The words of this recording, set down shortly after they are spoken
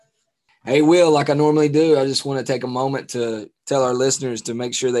Hey, Will, like I normally do, I just want to take a moment to tell our listeners to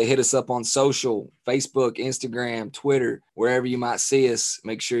make sure they hit us up on social, Facebook, Instagram, Twitter, wherever you might see us.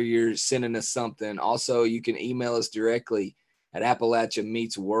 Make sure you're sending us something. Also, you can email us directly at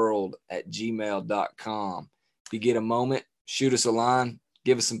appalachiameetsworld@gmail.com. If you get a moment, shoot us a line,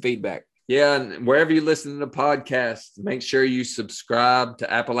 give us some feedback. Yeah, and wherever you listen to the podcast, make sure you subscribe to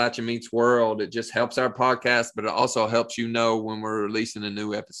Appalachia Meets World. It just helps our podcast, but it also helps you know when we're releasing a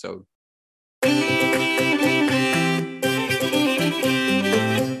new episode. In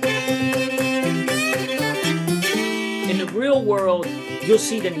the real world, you'll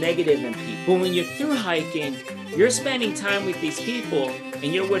see the negative in people. But when you're through hiking, you're spending time with these people and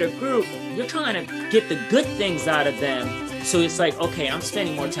you're with a group, you're trying to get the good things out of them. So it's like, okay, I'm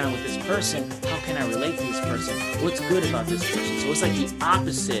spending more time with this person. How can I relate to this person? What's good about this person? So it's like the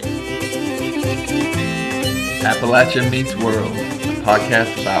opposite. Appalachia Meets World, a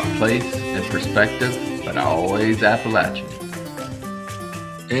podcast about place and perspective, but always Appalachian.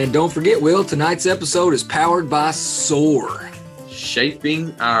 And don't forget, Will, tonight's episode is powered by SOAR.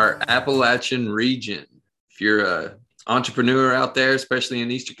 Shaping our Appalachian region. If you're an entrepreneur out there, especially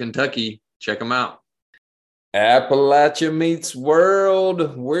in Eastern Kentucky, check them out. Appalachia Meets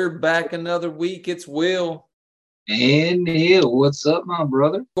World. We're back another week. It's Will. And Neil, what's up, my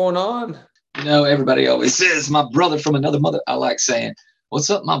brother? What's going on? You know, everybody always says, my brother from another mother. I like saying, what's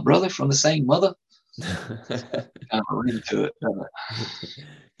up, my brother from the same mother? Kind of a ring to it.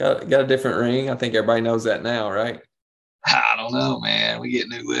 Got a different ring. I think everybody knows that now, right? I don't know, man. We get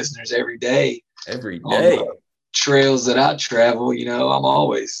new listeners every day. Every On day. the trails that I travel, you know, I'm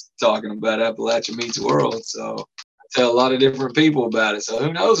always talking about Appalachia Meets World. So I tell a lot of different people about it. So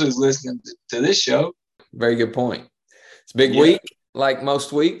who knows who's listening to this show? Very good point. It's a big week, like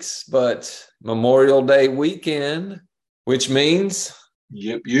most weeks, but Memorial Day weekend, which means?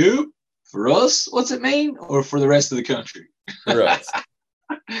 Yep. For us, what's it mean? Or for the rest of the country? For us.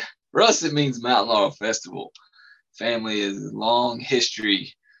 For us, it means Mountain Laurel Festival. Family is long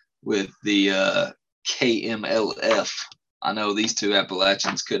history with the KMLF. I know these two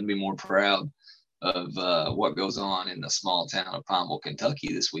Appalachians couldn't be more proud of what goes on in the small town of Pineville,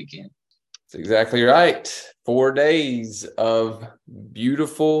 Kentucky this weekend. That's exactly right. 4 days of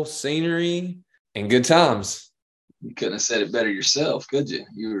beautiful scenery and good times. You couldn't have said it better yourself, could you?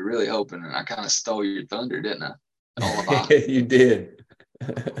 You were really hoping, and I kind of stole your thunder, didn't I? You did.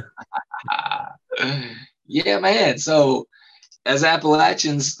 Yeah, man. So as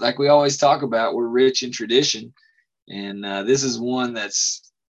Appalachians, like we always talk about, we're rich in tradition. And this is one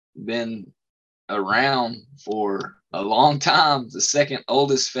that's been around for a long time. The second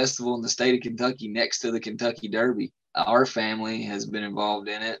oldest festival in the state of Kentucky, next to the Kentucky Derby. Our family has been involved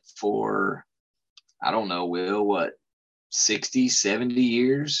in it for, I don't know, Will, what, 60, 70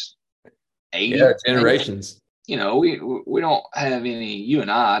 years? 80? Yeah, generations. You know, we don't have any, you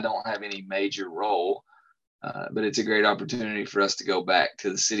and I don't have any major role, but it's a great opportunity for us to go back to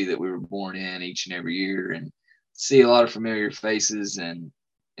the city that we were born in each and every year and see a lot of familiar faces and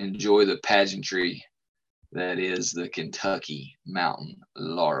enjoy the pageantry that is the Kentucky Mountain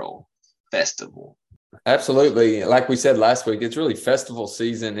Laurel Festival. Absolutely. Like we said last week, it's really festival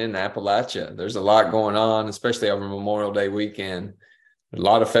season in Appalachia. There's a lot going on, especially over Memorial Day weekend. A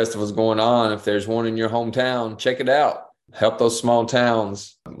lot of festivals going on. If there's one in your hometown, check it out. Help those small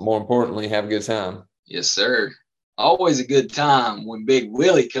towns. More importantly, have a good time. Yes, sir. Always a good time when Big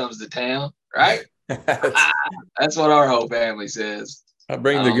Willie comes to town, right? That's what our whole family says. I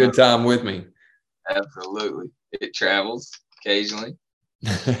bring the good time with me. Absolutely. It travels occasionally.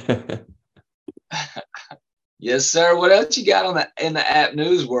 Yes, sir. What else you got in the app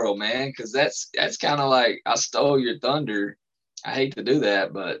news world, man? Because that's kind of like I stole your thunder. I hate to do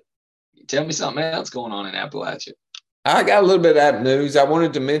that, but tell me something else going on in Appalachia. I got a little bit of app news. I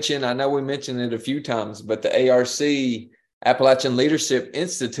wanted to mention, I know we mentioned it a few times, but the ARC, Appalachian Leadership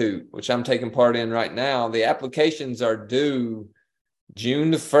Institute, which I'm taking part in right now, the applications are due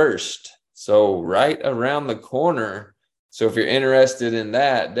June the 1st. So right around the corner. So if you're interested in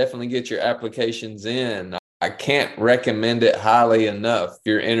that, definitely get your applications in. I can't recommend it highly enough. If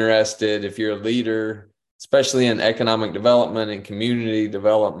you're interested, if you're a leader, especially in economic development and community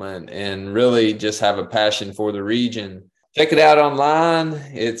development, and really just have a passion for the region. Check it out online.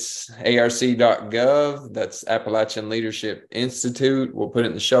 It's arc.gov. That's Appalachian Leadership Institute. We'll put it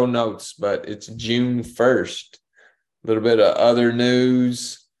in the show notes, but it's June 1st. A little bit of other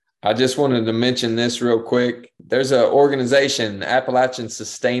news. I just wanted to mention this real quick. There's an organization, Appalachian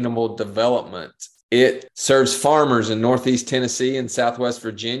Sustainable Development. It serves farmers in Northeast Tennessee and Southwest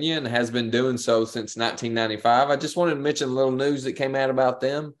Virginia and has been doing so since 1995. I just wanted to mention a little news that came out about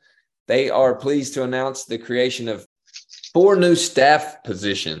them. they are pleased to announce the creation of 4 new staff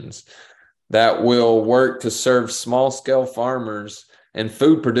positions that will work to serve small-scale farmers and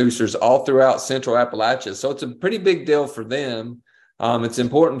food producers all throughout Central Appalachia. So it's a pretty big deal for them. It's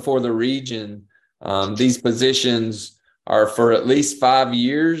important for the region. These positions are for at least 5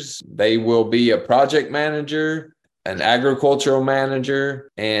 years. They will be a project manager, an agricultural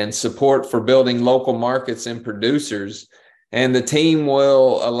manager, and support for building local markets and producers. And the team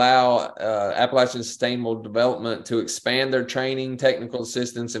will allow Appalachian Sustainable Development to expand their training, technical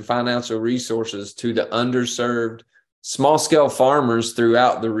assistance, and financial resources to the underserved small-scale farmers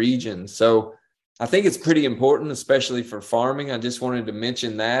throughout the region. So I think it's pretty important, especially for farming. I just wanted to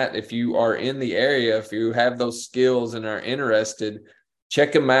mention that if you are in the area, if you have those skills and are interested,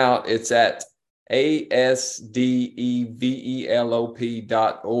 check them out. It's at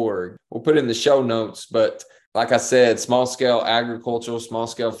asdevelop.org. We'll put it in the show notes, but like I said, small-scale agricultural,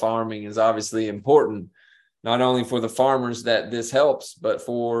 small-scale farming is obviously important, not only for the farmers that this helps, but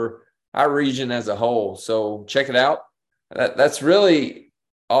for our region as a whole. So check it out. That's really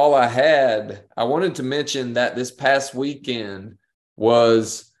all I had. I wanted to mention that this past weekend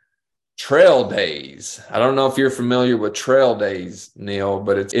was Trail Days. I don't know if you're familiar with Trail Days, Neil,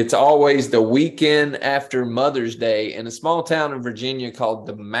 but it's always the weekend after Mother's Day in a small town in Virginia called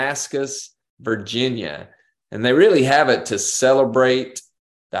Damascus, Virginia. And they really have it to celebrate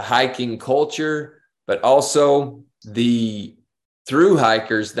the hiking culture, but also the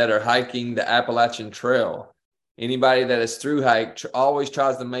thru-hikers that are hiking the Appalachian Trail. Anybody that has thru-hiked always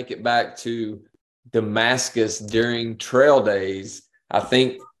tries to make it back to Damascus during Trail Days. I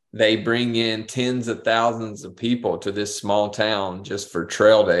think they bring in tens of thousands of people to this small town just for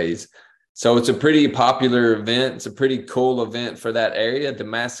Trail Days. So it's a pretty popular event. It's a pretty cool event for that area.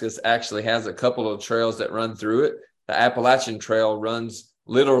 Damascus actually has a couple of trails that run through it. The Appalachian Trail runs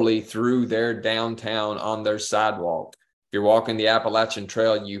literally through their downtown on their sidewalk. If you're walking the Appalachian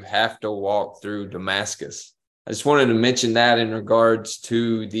Trail, you have to walk through Damascus. I just wanted to mention that in regards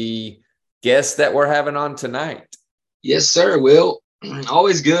to the guests that we're having on tonight. Yes, sir, Will.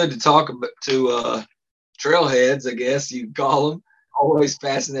 Always good to talk about to trailheads, I guess you call them. Always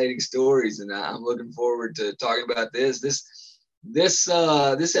fascinating stories, and I'm looking forward to talking about this. This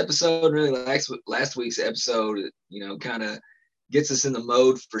episode, really like last week's episode, kind of gets us in the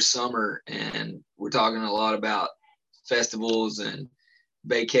mode for summer, and we're talking a lot about festivals and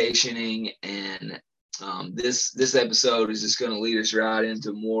vacationing, and this episode is just going to lead us right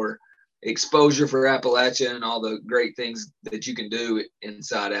into more exposure for Appalachia and all the great things that you can do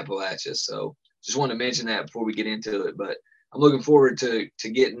inside Appalachia. So just want to mention that before we get into it, but I'm looking forward to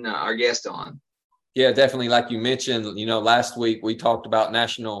getting our guest on. Yeah, definitely. Like you mentioned, last week we talked about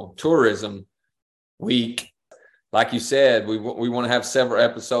National Tourism Week. Like you said, we want to have several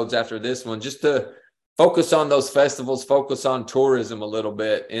episodes after this one just to focus on those festivals, focus on tourism a little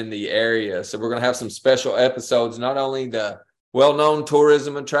bit in the area. So we're going to have some special episodes, not only the well-known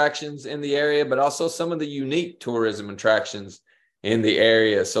tourism attractions in the area, but also some of the unique tourism attractions in the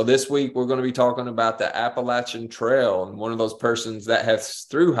area. So this week, we're going to be talking about the Appalachian Trail. And one of those persons that has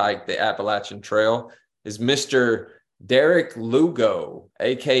thru-hiked the Appalachian Trail is Mr. Derick Lugo,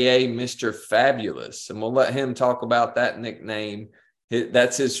 a.k.a. Mr. Fabulous. And we'll let him talk about that nickname.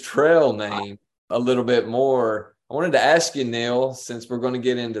 That's his trail name a little bit more. I wanted to ask you, Neil, since we're going to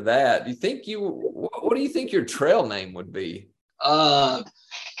get into that, what do you think your trail name would be? Well,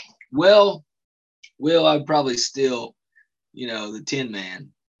 I'd probably steal, the Tin Man.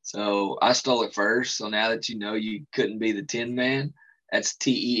 So I stole it first. So now that you couldn't be the Tin Man, that's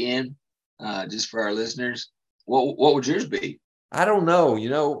TEN, just for our listeners. What would yours be? I don't know.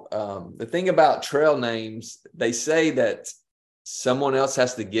 The thing about trail names, they say that someone else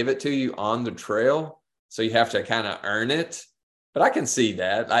has to give it to you on the trail. So you have to kind of earn it. But I can see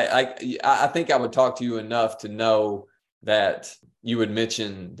that. I think I would talk to you enough to know that you would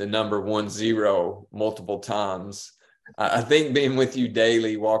mention the number 10 multiple times. I think being with you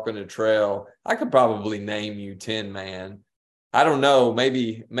daily, walking a trail, I could probably name you Tin Man. I don't know,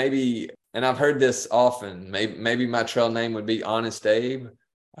 maybe, and I've heard this often, maybe my trail name would be Honest Abe.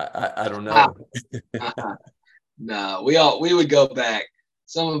 I don't know. No, we would go back.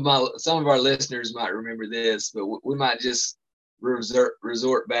 Some of our listeners might remember this, but we might just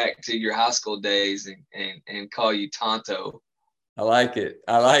resort back to your high school days and call you Tonto. I like it.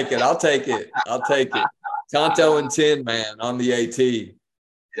 I'll take it. Tonto and Tin Man on the AT.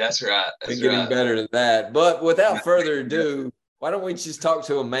 That's right. Been getting better than that. But without further ado, why don't we just talk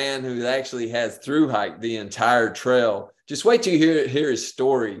to a man who actually has thru-hiked the entire trail? Just wait till you hear his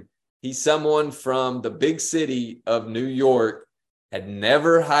story. He's someone from the big city of New York, had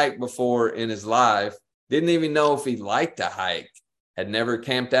never hiked before in his life, didn't even know if he liked to hike, had never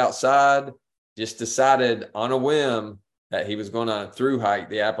camped outside, just decided on a whim that he was going to through hike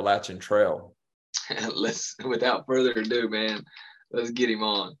the Appalachian Trail. Without further ado, man, let's get him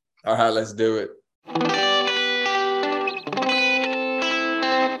on. All right, let's do it.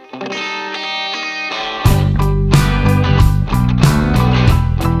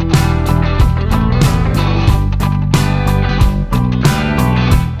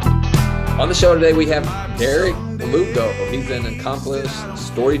 On the show today, we have Derick Lugo. He's an accomplished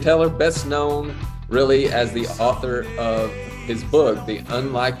storyteller, best known really as the author of his book, The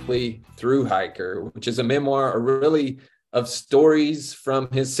Unlikely Thru-Hiker, which is a memoir, really of stories from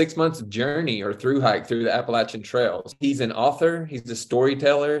his 6 months journey or through hike through the Appalachian Trails. He's an author, he's a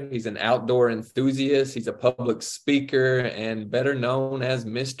storyteller, he's an outdoor enthusiast, he's a public speaker, and better known as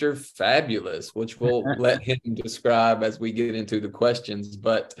Mr. Fabulous, which we'll let him describe as we get into the questions.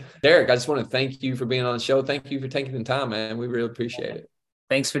 But Derick, I just want to thank you for being on the show. Thank you for taking the time, man. We really appreciate it.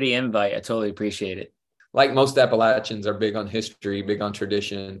 Thanks for the invite. I totally appreciate it. Like most Appalachians are big on history, big on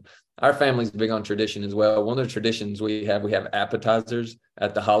tradition. Our family's big on tradition as well. One of the traditions we have appetizers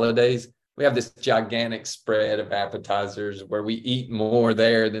at the holidays. We have this gigantic spread of appetizers where we eat more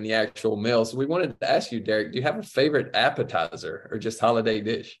there than the actual meal. So we wanted to ask you, Derick, do you have a favorite appetizer or just holiday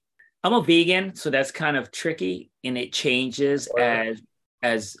dish? I'm a vegan, so that's kind of tricky, and it changes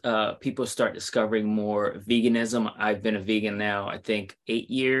as people start discovering more veganism. I've been a vegan now, I think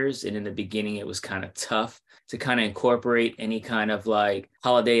 8 years. And in the beginning, it was kind of tough to kind of incorporate any kind of like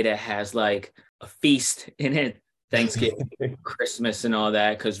holiday that has like a feast in it, Thanksgiving, Christmas and all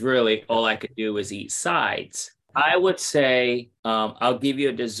that. Cause really all I could do was eat sides. I would say, I'll give you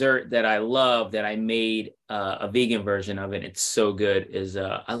a dessert that I love that I made a vegan version of it. It's so good is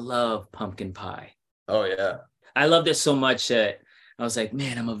I love pumpkin pie. Oh yeah. I love this so much that I was like,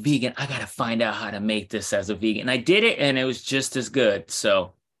 man, I'm a vegan. I got to find out how to make this as a vegan. And I did it and it was just as good.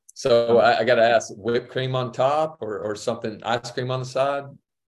 So I got to ask, whipped cream on top or something, ice cream on the side?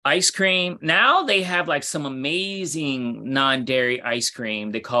 Ice cream. Now they have like some amazing non-dairy ice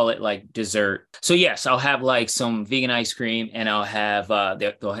cream. They call it like dessert. So yes, I'll have like some vegan ice cream and I'll have,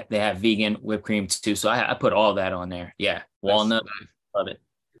 they have vegan whipped cream too. So I put all that on there. Yeah. Walnut. Love it.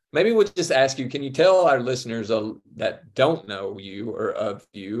 Maybe we'll just ask you, can you tell our listeners that don't know you or of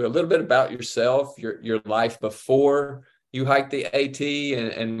you a little bit about yourself, your life before you hiked the AT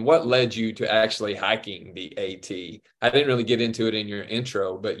and what led you to actually hiking the AT? I didn't really get into it in your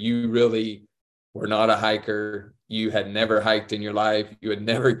intro, but you really were not a hiker. You had never hiked in your life. You had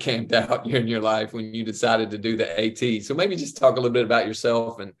never camped out in your life when you decided to do the AT. So maybe just talk a little bit about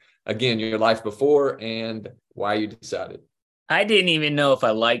yourself and again, your life before and why you decided. I didn't even know if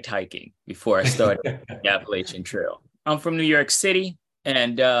I liked hiking before I started the Appalachian Trail. I'm from New York City,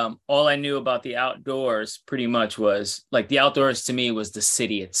 and all I knew about the outdoors pretty much was like the outdoors to me was the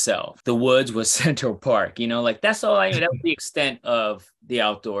city itself. The woods was Central Park, like that's all I knew. That was the extent of the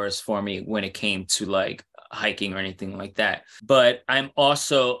outdoors for me when it came to like hiking or anything like that. But I'm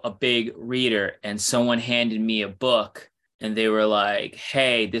also a big reader, and someone handed me a book. And they were like,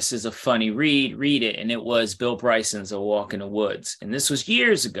 hey, this is a funny read it. And it was Bill Bryson's A Walk in the Woods. And this was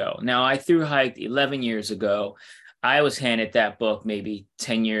years ago. Now, I thru hiked 11 years ago. I was handed that book maybe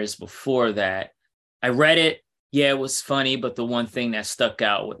 10 years before that. I read it. Yeah, it was funny. But the one thing that stuck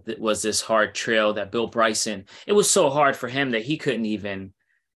out was this hard trail that Bill Bryson, it was so hard for him that he couldn't even,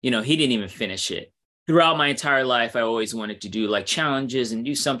 he didn't even finish it. Throughout my entire life, I always wanted to do like challenges and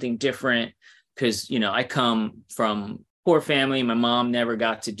do something different because, I come from poor family. My mom never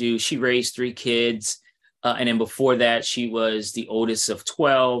got to do. She raised 3 kids. And then before that, she was the oldest of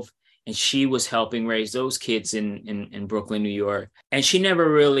 12. And she was helping raise those kids in Brooklyn, New York. And she never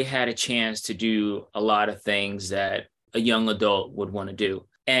really had a chance to do a lot of things that a young adult would want to do.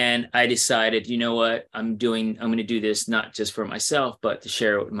 And I decided, you know what, I'm going to do this not just for myself, but to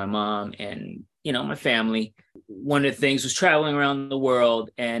share it with my mom and, my family. One of the things was traveling around the world.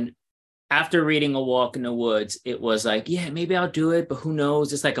 And after reading A Walk in the Woods, it was like, yeah, maybe I'll do it, but who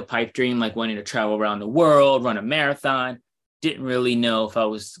knows? It's like a pipe dream, like wanting to travel around the world, run a marathon. Didn't really know if I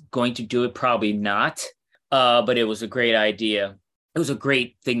was going to do it, probably not. But it was a great idea. It was a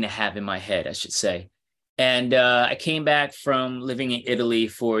great thing to have in my head, I should say. And I came back from living in Italy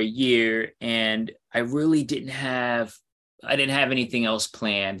for a year, and I really didn't have anything else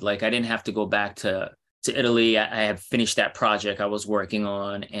planned. Like I didn't have to go back to Italy. I had finished that project I was working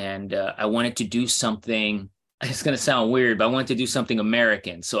on, and I wanted to do something. It's going to sound weird, but I wanted to do something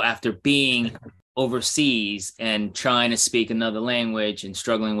American. So after being overseas and trying to speak another language and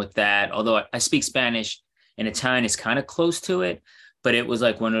struggling with that, although I speak Spanish and Italian is kind of close to it, but it was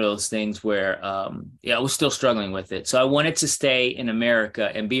like one of those things where, I was still struggling with it. So I wanted to stay in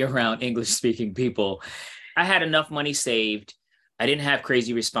America and be around English speaking people. I had enough money saved. I didn't have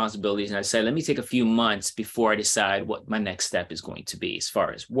crazy responsibilities. And I said, let me take a few months before I decide what my next step is going to be as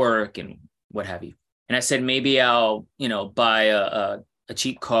far as work and what have you. And I said, maybe I'll, buy a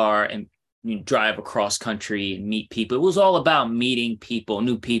cheap car and drive across country and meet people. It was all about meeting people,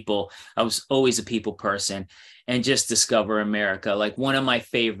 new people. I was always a people person, and just discover America. Like, one of my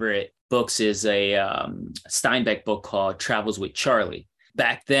favorite books is a Steinbeck book called Travels with Charlie.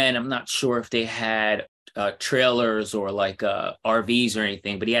 Back then, I'm not sure if they had trailers or like RVs or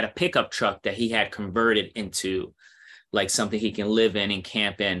anything, but he had a pickup truck that he had converted into like something he can live in and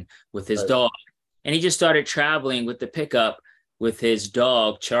camp in with his dog. And he just started traveling with the pickup with his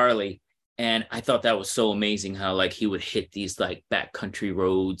dog, Charlie. And I thought that was so amazing how like he would hit these like backcountry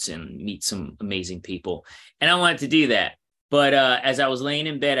roads and meet some amazing people. And I wanted to do that. But as I was laying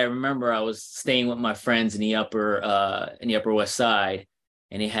in bed, I remember I was staying with my friends in the Upper West Side,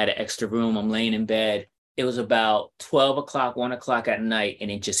 and he had an extra room. I'm laying in bed. It was about 12 o'clock, 1 o'clock at night, and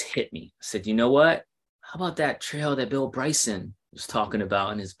it just hit me. I said, you know what? How about that trail that Bill Bryson was talking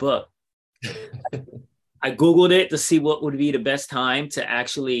about in his book? I Googled it to see what would be the best time to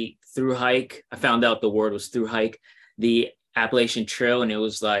actually through hike. I found out the word was through hike the Appalachian Trail, and it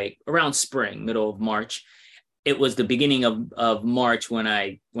was like around spring, middle of March. It was the beginning of March when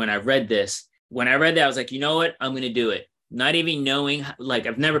I read this. When I read that, I was like, you know what? I'm going to do it. Not even knowing, like,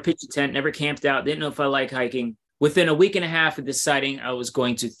 I've never pitched a tent, never camped out, didn't know if I like hiking. Within a week and a half of deciding I was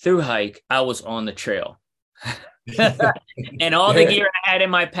going to through hike, I was on the trail. And all the gear I had in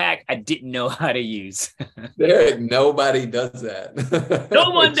my pack, I didn't know how to use. Derick, nobody does that.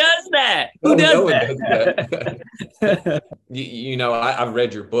 No one does that. Who does that? I've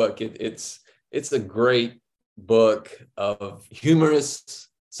read your book. It's a great book of humorous,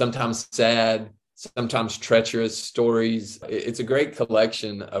 sometimes sad, sometimes treacherous stories. It's a great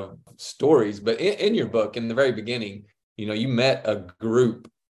collection of stories. But in your book, in the very beginning, you met a group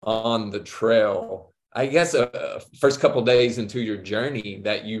on the trail. I guess first couple of days into your journey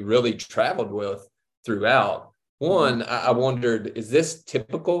that you really traveled with throughout. One, I wondered, is this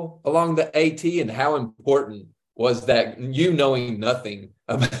typical along the AT, and how important was that, you knowing nothing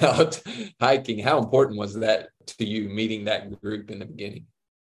about hiking, how important was that to you, meeting that group in the beginning?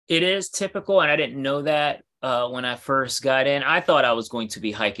 It is typical, and I didn't know that when I first got in. I thought I was going to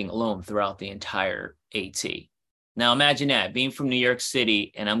be hiking alone throughout the entire AT. Now imagine that, being from New York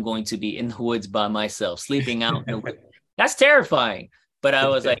City, and I'm going to be in the woods by myself, sleeping out in the woods. That's terrifying. But I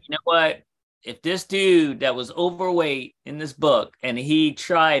was like, you know what? If this dude that was overweight in this book, and he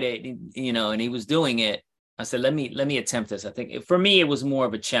tried it, and he was doing it, I said, let me attempt this. I think for me, it was more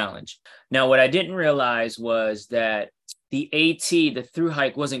of a challenge. Now, what I didn't realize was that the AT, the through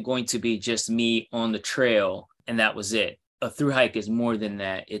hike, wasn't going to be just me on the trail, and that was it. A through hike is more than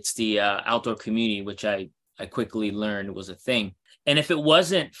that. It's the outdoor community, which I quickly learned was a thing. And if it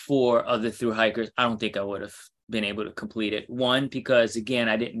wasn't for other through hikers, I don't think I would have been able to complete it. One, because again,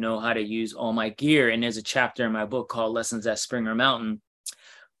 I didn't know how to use all my gear. And there's a chapter in my book called Lessons at Springer Mountain,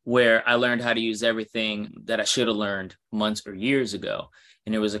 where I learned how to use everything that I should have learned months or years ago.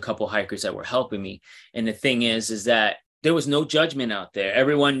 And there was a couple hikers that were helping me. And the thing is that there was no judgment out there.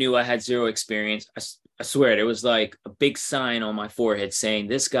 Everyone knew I had zero experience. I swear, there was like a big sign on my forehead saying,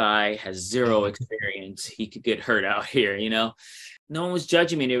 this guy has zero experience. He could get hurt out here, No one was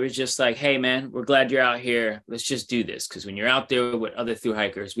judging me. They was just like, hey, man, we're glad you're out here. Let's just do this. Because when you're out there with other through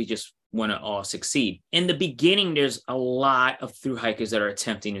hikers, we just want to all succeed. In the beginning, there's a lot of through hikers that are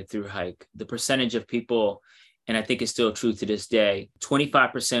attempting to through hike. The percentage of people, and I think it's still true to this day,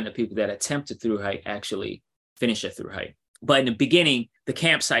 25% of people that attempt to through hike actually finish a through hike. But in the beginning, the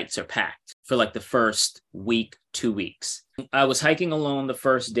campsites are packed for like the first week, 2 weeks. I was hiking alone the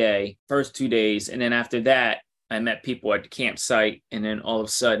first 2 days. And then after that, I met people at the campsite. And then all of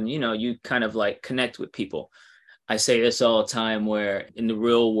a sudden, you kind of like connect with people. I say this all the time, where in the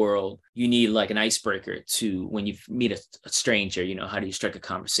real world, you need like an icebreaker to, when you meet a stranger, how do you strike a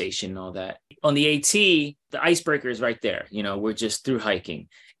conversation and all that. On the AT, the icebreaker is right there. We're just through hiking.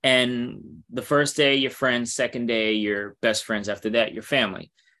 And the first day, your friends, second day, your best friends, after that, your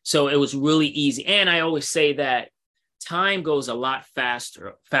family. So it was really easy. And I always say that time goes a lot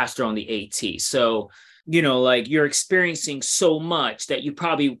faster on the AT. So, like you're experiencing so much that you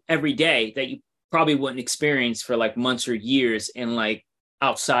probably every day that you probably wouldn't experience for like months or years in like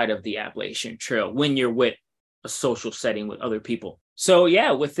outside of the Appalachian Trail when you're with a social setting with other people. So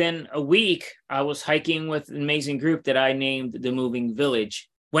yeah, within a week, I was hiking with an amazing group that I named the Moving Village.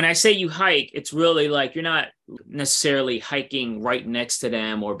 when I say you hike, it's really like you're not necessarily hiking right next to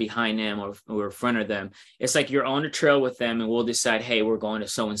them or behind them or in front of them. It's like you're on the trail with them and we'll decide, hey, we're going to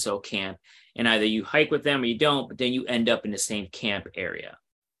so-and-so camp. And either you hike with them or you don't, but then you end up in the same camp area.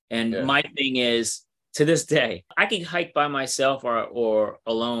 And my thing is, to this day, I can hike by myself or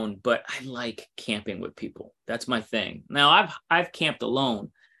alone, but I like camping with people. That's my thing. Now, I've camped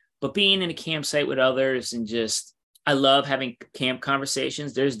alone, but being in a campsite with others and just, I love having camp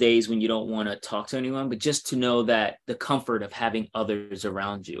conversations. There's days when you don't want to talk to anyone, but just to know that the comfort of having others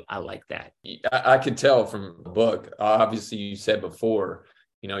around you, I like that. I could tell from the book, obviously you said before,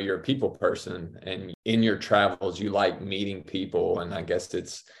 you know, you're a people person, and in your travels, you like meeting people. And I guess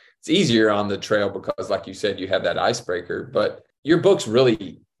it's easier on the trail because, like you said, you have that icebreaker. But your book's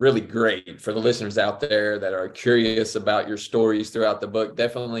really, really great for the listeners out there that are curious about your stories throughout the book.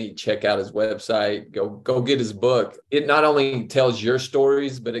 Definitely check out his website. Go get his book. It not only tells your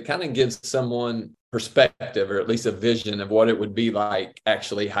stories, but it kind of gives someone perspective, or at least a vision of what it would be like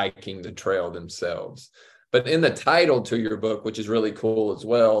actually hiking the trail themselves. But in the title to your book, which is really cool as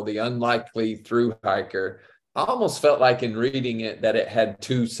well, The Unlikely Thru-Hiker, I almost felt like in reading it that it had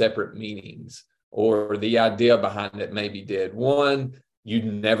two separate meanings, or the idea behind it maybe did. One, you'd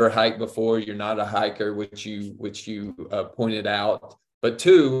never hiked before, you're not a hiker, which you pointed out. But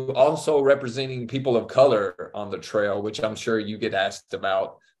two, also representing people of color on the trail, which I'm sure you get asked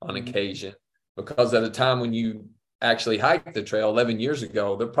about on occasion, because at a time when you actually hiked the trail 11 years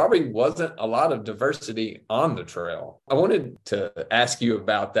ago, there probably wasn't a lot of diversity on the trail. I wanted to ask you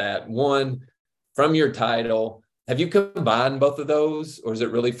about that. One, from your title, have you combined both of those, or is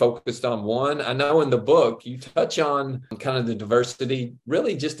it really focused on one? I know in the book, you touch on kind of the diversity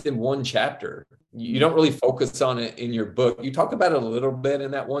really just in one chapter. You don't really focus on it in your book. You talk about it a little bit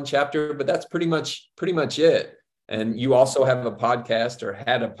in that one chapter, but that's pretty much it. And you also have a podcast, or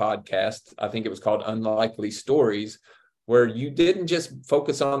had a podcast, I think it was called Unlikely Stories, where you didn't just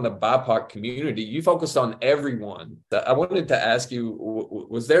focus on the BIPOC community, you focused on everyone. I wanted to ask you,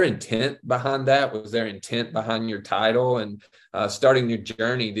 was there intent behind that? Was there intent behind your title and starting your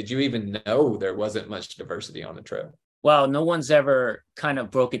journey? Did you even know there wasn't much diversity on the trail? Well, no one's ever kind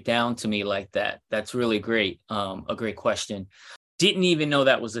of broke it down to me like that. That's really great. A great question. Didn't even know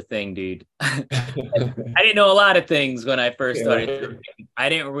that was a thing, dude. I didn't know a lot of things when I first started. I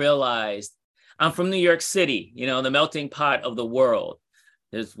didn't realize I'm from New York City, you know, the melting pot of the world.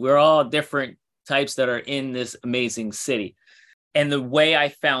 We're all different types that are in this amazing city. And the way I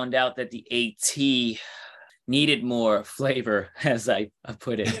found out that the AT needed more flavor, as I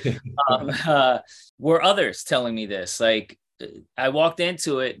put it, were others telling me this. Like, I walked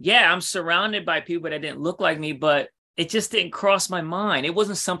into it. Yeah, I'm surrounded by people that didn't look like me, but it just didn't cross my mind. It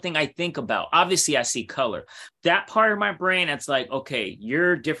wasn't something I think about. Obviously, I see color. That part of my brain, that's like, okay,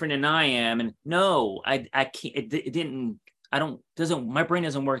 you're different than I am. And no, I can't, it didn't, my brain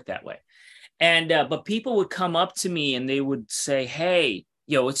doesn't work that way. And, but people would come up to me and they would say, hey,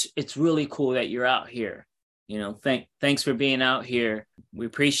 yo, it's really cool that you're out here. You know, thanks for being out here. We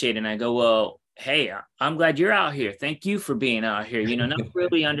appreciate it. And I go, well, hey, I'm glad you're out here. Thank you for being out here. You know, not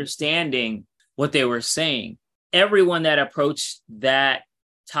really understanding what they were saying. Everyone that approached that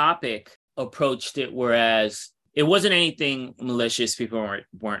topic approached it, whereas it wasn't anything malicious. People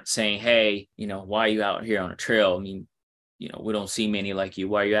weren't saying, hey, you know, why are you out here on a trail? I mean, you know, we don't see many like you.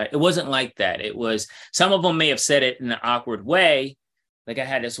 Why are you out? It wasn't like that. It was, some of them may have said it in an awkward way. Like I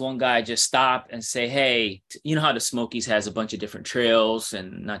had this one guy just stop and say, hey, you know how the Smokies has a bunch of different trails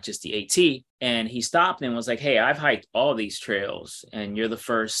and not just the AT. And he stopped and was like, hey, I've hiked all these trails and you're the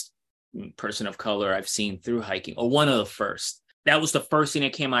first person of color I've seen through hiking, or one of the first. That was the first thing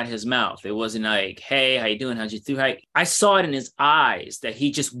that came out of his mouth. It wasn't like, hey, how you doing? How'd you through hike? I saw it in his eyes that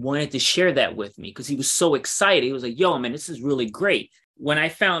he just wanted to share that with me because he was so excited. He was like, yo, man, this is really great. When I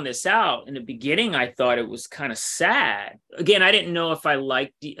found this out in the beginning, I thought it was kind of sad. Again, I didn't know if I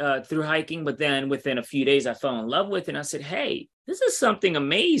liked through hiking, but then within a few days, I fell in love with it. And I said, hey, this is something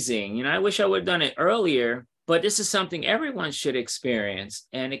amazing. You know, I wish I would have done it earlier, but this is something everyone should experience.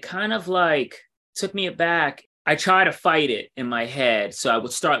 And it kind of like took me aback. I try to fight it in my head. So I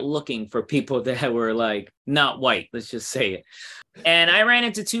would start looking for people that were like not white, let's just say it. And I ran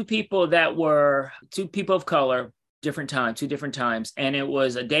into two people of color, two different times. And it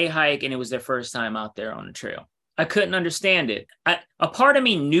was a day hike and it was their first time out there on the trail. I couldn't understand it. A part of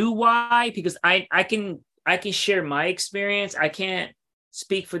me knew why, because I can share my experience. I can't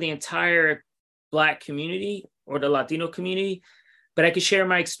speak for the entire Black community or the Latino community, but I can share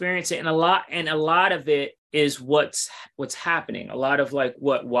my experience. And a lot of it is what's happening. A lot of like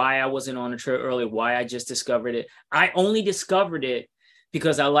why I wasn't on the trail earlier, why I just discovered it. I only discovered it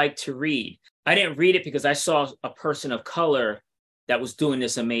because I like to read. I didn't read it because I saw a person of color that was doing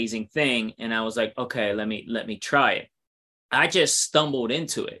this amazing thing. And I was like, okay, let me try it. I just stumbled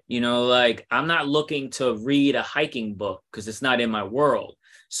into it. Like, I'm not looking to read a hiking book because it's not in my world.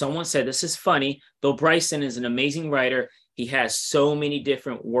 Someone said, this is funny. Though Bryson is an amazing writer, he has so many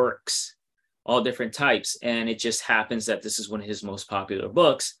different works, all different types. And it just happens that this is one of his most popular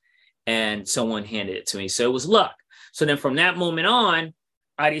books. And someone handed it to me. So it was luck. So then from that moment on,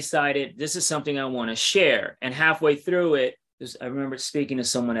 I decided this is something I want to share. And halfway through it, I remember speaking to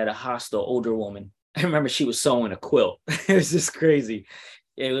someone at a hostel, older woman. I remember she was sewing a quilt. It was just crazy.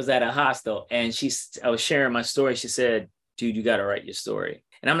 It was at a hostel. And I was sharing my story. She said, dude, you got to write your story.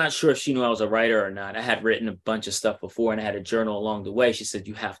 And I'm not sure if she knew I was a writer or not. I had written a bunch of stuff before and I had a journal along the way. She said,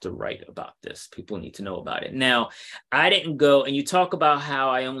 you have to write about this. People need to know about it. Now, I didn't go, and you talk about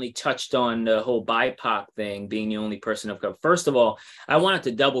how I only touched on the whole BIPOC thing, being the only person of color. First of all, I wanted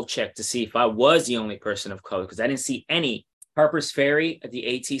to double check to see if I was the only person of color because I didn't see any. Harper's Ferry at the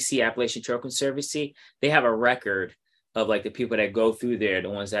ATC, Appalachian Trail Conservancy, they have a record of like the people that go through there, the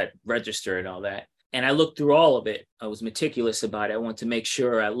ones that register and all that. And I looked through all of it. I was meticulous about it. I wanted to make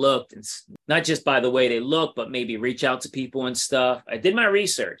sure I looked, and not just by the way they look, but maybe reach out to people and stuff. I did my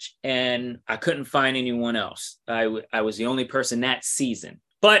research and I couldn't find anyone else. I was the only person that season.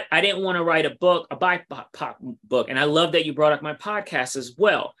 But I didn't want to write a BIPOC book. And I love that you brought up my podcast as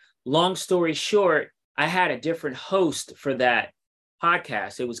well. Long story short, I had a different host for that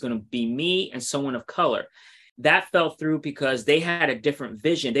podcast. It was going to be me and someone of color. That fell through because they had a different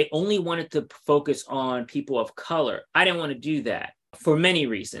vision. They only wanted to focus on people of color. I didn't want to do that for many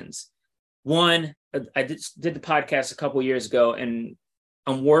reasons. One, I did the podcast a couple of years ago, and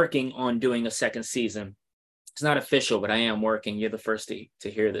I'm working on doing a second season. It's not official, but I am working. You're the first to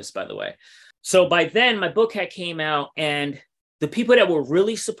hear this, by the way. So by then, my book had came out, and the people that were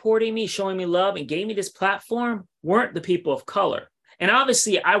really supporting me, showing me love, and gave me this platform weren't the people of color. And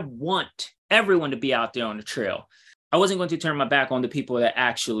obviously, I want everyone to be out there on the trail. I wasn't going to turn my back on the people that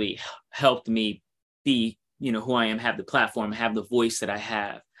actually helped me be, who I am, have the platform, have the voice that I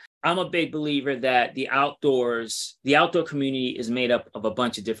have. I'm a big believer that the outdoor community is made up of a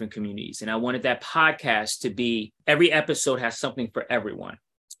bunch of different communities. And I wanted that podcast to be, every episode has something for everyone.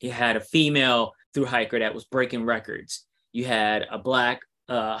 You had a female Thru-Hiker that was breaking records. You had a Black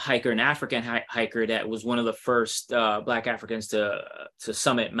hiker, an African hiker that was one of the first Black Africans to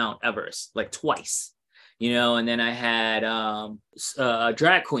summit Mount Everest, like twice, and then I had a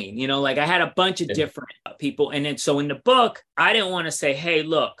drag queen, like I had a bunch of different people. And then so in the book, I didn't want to say, hey,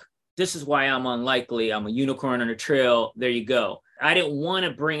 look, this is why I'm unlikely. I'm a unicorn on the trail. There you go. I didn't want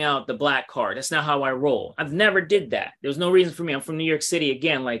to bring out the Black card. That's not how I roll. I've never did that. There was no reason for me. I'm from New York City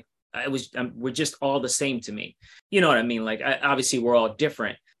again. Like we're just all the same to me. You know what I mean? Like, obviously we're all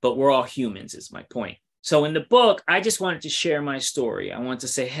different, but we're all humans is my point. So in the book, I just wanted to share my story. I wanted to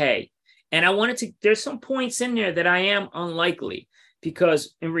say, hey, and there's some points in there that I am unlikely,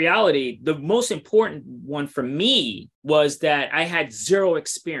 because in reality, the most important one for me was that I had zero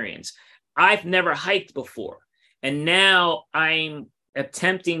experience. I've never hiked before. And now I'm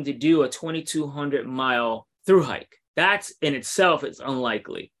attempting to do a 2,200 mile through hike. That's in itself is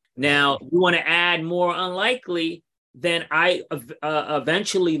unlikely. Now, you want to add more unlikely, then I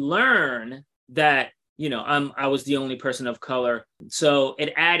eventually learn that, I was the only person of color. So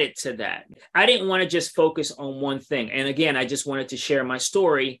it added to that. I didn't want to just focus on one thing. And again, I just wanted to share my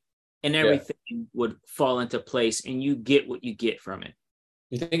story, and everything would fall into place, and you get what you get from it.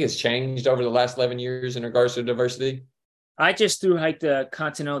 You think it's changed over the last 11 years in regards to diversity? I just thru-hiked the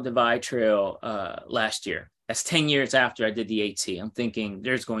Continental Divide Trail last year. That's 10 years after I did the AT. I'm thinking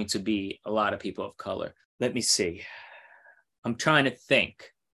there's going to be a lot of people of color. Let me see. I'm trying to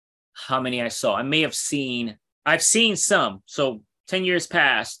think how many I saw. I've seen some. So 10 years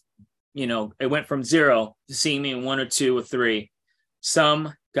passed, it went from 0 to seeing me in 1 or 2 or 3.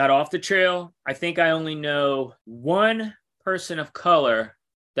 Some got off the trail. I think I only know one person of color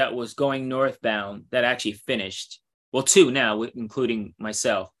that was going northbound that actually finished. Well, 2 now, including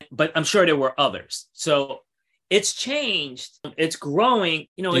myself, but I'm sure there were others. So it's changed. It's growing.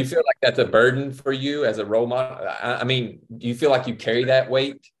 Do you feel like that's a burden for you as a role model? I mean, do you feel like you carry that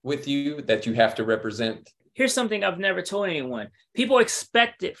weight with you that you have to represent? Here's something I've never told anyone. People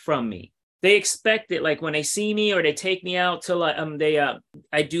expect it from me. They expect it, like when they see me or they take me out to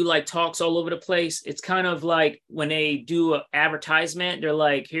I do like talks all over the place. It's kind of like when they do an advertisement, they're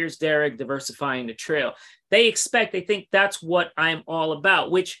like, here's Derick diversifying the trail. they think that's what I'm all about,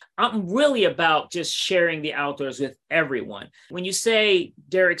 which I'm really about just sharing the outdoors with everyone. When you say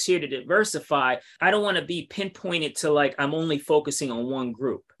Derick's here to diversify, I don't want to be pinpointed to like, I'm only focusing on one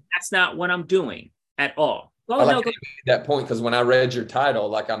group. That's not what I'm doing at all. I like that point, because when I read your title,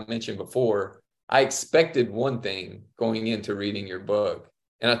 like I mentioned before, I expected one thing going into reading your book,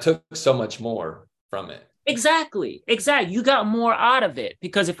 and I took so much more from it. Exactly. You got more out of it,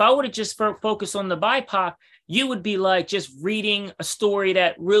 because if I would have just focused on the BIPOC, you would be like just reading a story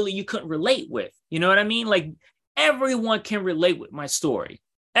that really you couldn't relate with. You know what I mean? Like everyone can relate with my story.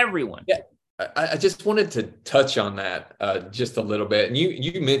 Everyone. Yeah. I just wanted to touch on that just a little bit. And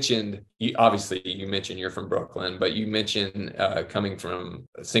you mentioned, obviously you mentioned you're from Brooklyn, but you mentioned coming from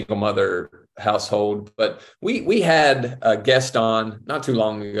a single mother household. But we had a guest on not too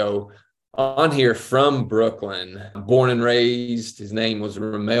long ago on here from Brooklyn, born and raised. His name was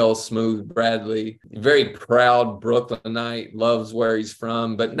Ramel Smooth Bradley. Very proud Brooklynite, loves where he's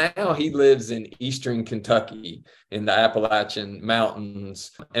from, but now he lives in Eastern Kentucky in the Appalachian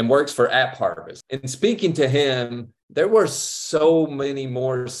Mountains and works for App Harvest. And speaking to him, there were so many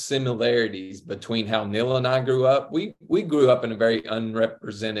more similarities between how Neil and I grew up. We grew up in a very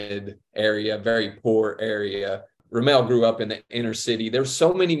unrepresented area, very poor area. Ramel grew up in the inner city. There's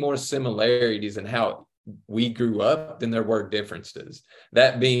so many more similarities in how we grew up than there were differences.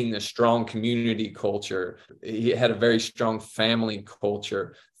 That being a strong community culture. He had a very strong family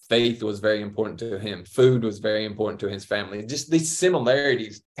culture. Faith was very important to him. Food was very important to his family. Just these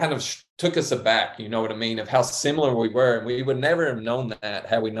similarities kind of took us aback, you know what I mean, of how similar we were. And we would never have known that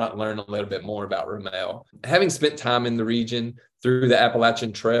had we not learned a little bit more about Ramel. Having spent time in the region through the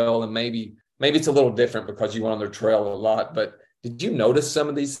Appalachian Trail, and maybe it's a little different because you went on the trail a lot, but did you notice some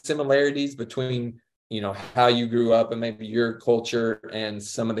of these similarities between, you know, how you grew up and maybe your culture and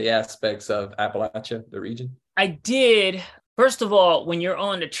some of the aspects of Appalachia, the region? I did. First of all, when you're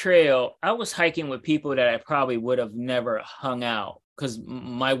on the trail, I was hiking with people that I probably would have never hung out because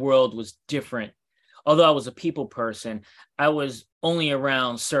my world was different. Although I was a people person, I was only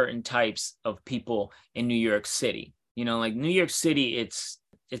around certain types of people in New York City. You know, like New York City, it's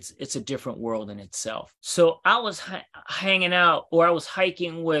a different world in itself. So I was hanging out, or I was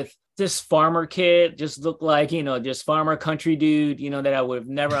hiking with this farmer kid, just looked like, you know, just farmer country dude, you know, that I would have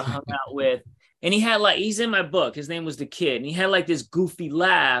never hung out with. And he had like, he's in my book, his name was The Kid, and he had like this goofy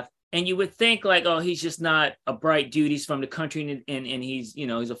laugh. And you would think like, oh, he's just not a bright dude. He's from the country and he's, you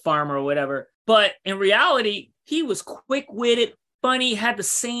know, he's a farmer or whatever. But in reality, he was quick-witted, funny, had the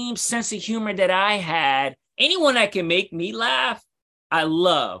same sense of humor that I had. Anyone that can make me laugh, I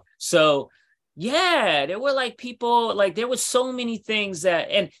love. So yeah, there were like people, like there was so many things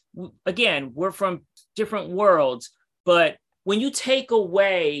that, and again, we're from different worlds, but when you take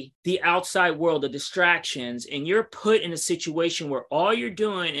away the outside world, the distractions, and you're put in a situation where all you're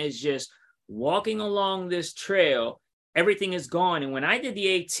doing is just walking along this trail, everything is gone. And when I did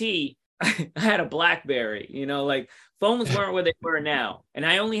the AT, I had a BlackBerry, you know, like phones weren't where they were now. And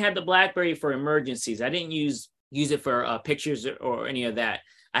I only had the BlackBerry for emergencies. I didn't use it for pictures or any of that.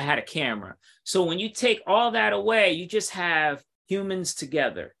 I had a camera. So when you take all that away, you just have humans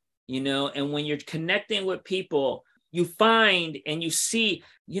together, you know, and when you're connecting with people, you find and you see,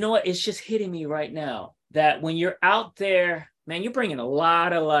 you know what, it's just hitting me right now that when you're out there, man, you're bringing a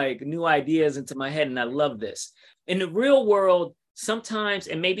lot of like new ideas into my head. And I love this. In the real world, sometimes,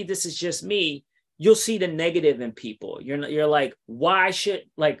 and maybe this is just me, you'll see the negative in people. You're like, I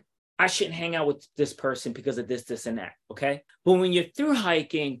shouldn't hang out with this person because of this, and that. Okay. But when you're through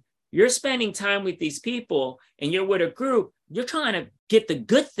hiking, you're spending time with these people and you're with a group, you're trying to get the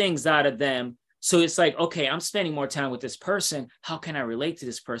good things out of them. So it's like, okay, I'm spending more time with this person. How can I relate to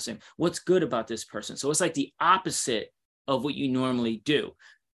this person? What's good about this person? So it's like the opposite of what you normally do.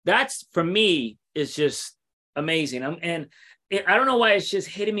 That's, for me, is just amazing. I don't know why it's just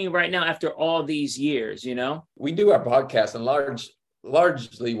hitting me right now after all these years, you know? We do our podcast, and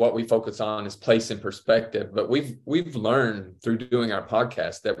largely what we focus on is place and perspective, but we've learned through doing our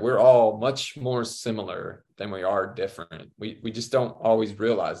podcast that we're all much more similar than we are different. We just don't always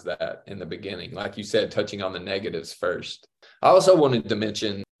realize that in the beginning. Like you said, touching on the negatives first. I also wanted to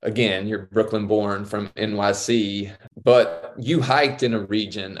mention, again, you're Brooklyn born from NYC, but you hiked in a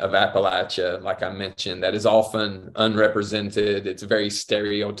region of Appalachia, like I mentioned, that is often unrepresented. It's very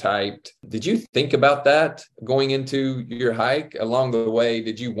stereotyped. Did you think about that going into your hike? Along the way,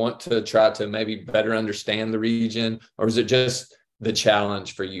 did you want to try to maybe better understand the region, or is it just the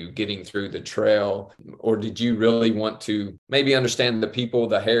challenge for you getting through the trail? Or did you really want to maybe understand the people,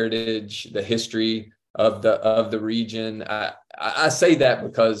 the heritage, the history of the region? I say that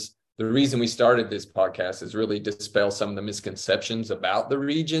because the reason we started this podcast is really dispel some of the misconceptions about the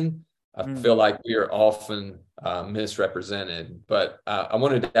region. I feel like we are often misrepresented, but I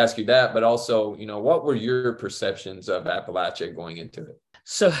wanted to ask you that, but also, what were your perceptions of Appalachia going into it?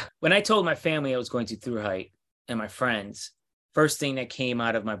 So when I told my family I was going to Thru-Hike and my friends, first thing that came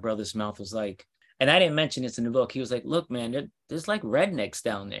out of my brother's mouth was like, and I didn't mention this in the book. He was like, look, man, there's like rednecks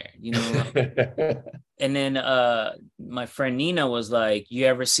down there, And then my friend Nina was like, you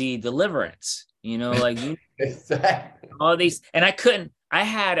ever see Deliverance? Exactly. All these, and I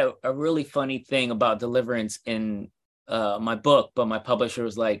had a really funny thing about Deliverance in my book, but my publisher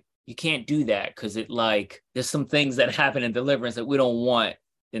was like, you can't do that because there's some things that happen in Deliverance that we don't want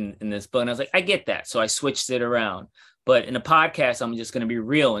in this book. And I was like, I get that. So I switched it around. But in a podcast, I'm just going to be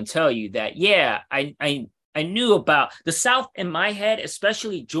real and tell you that, yeah, I knew about the South in my head,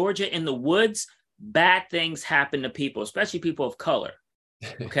 especially Georgia in the woods. Bad things happen to people, especially people of color.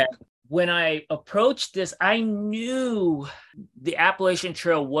 Okay. When I approached this, I knew the Appalachian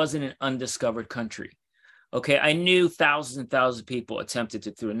Trail wasn't an undiscovered country. Okay. I knew thousands and thousands of people attempted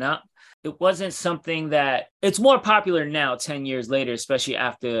to through. Now, it wasn't something that it's more popular now, 10 years later, especially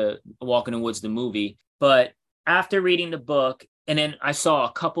after Walk in the Woods, the movie. But after reading the book, and then I saw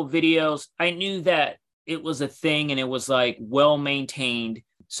a couple videos, I knew that it was a thing and it was like well maintained.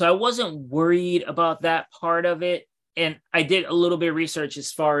 So I wasn't worried about that part of it. And I did a little bit of research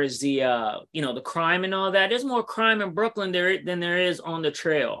as far as the, the crime and all that. There's more crime in Brooklyn than there is on the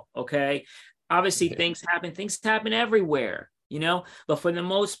trail. Okay. Obviously, things happen everywhere, but for the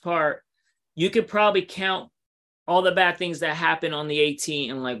most part, you could probably count all the bad things that happen on the 18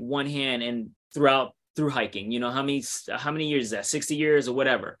 in like one hand and throughout Thru-Hiking. How many years is that? 60 years or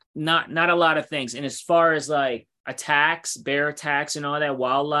whatever. Not a lot of things. And as far as like attacks, bear attacks and all that,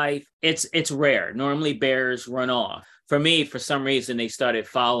 wildlife, it's rare. Normally bears run off. For me, for some reason, they started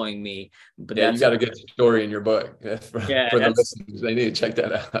following me. But you got a good story in your book. For the listeners, they need to check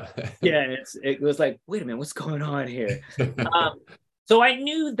that out. Yeah, it was like, wait a minute, what's going on here? So I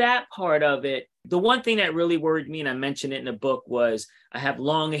knew that part of it. The one thing that really worried me, and I mentioned it in the book, was I have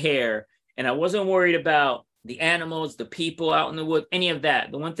long hair, and I wasn't worried about the animals, the people out in the woods, any of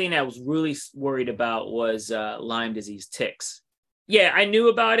that. The one thing that I was really worried about was Lyme disease, ticks. Yeah, I knew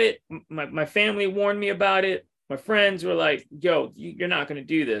about it. My family warned me about it. My friends were like, yo, you're not going to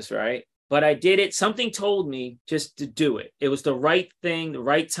do this, right? But I did it. Something told me just to do it. It was the right thing, the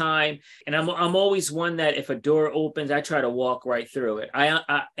right time. And I'm always one that if a door opens, I try to walk right through it.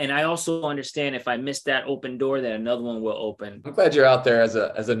 I also understand if I miss that open door, then another one will open. I'm glad you're out there as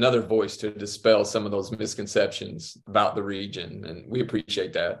another voice to dispel some of those misconceptions about the region. And we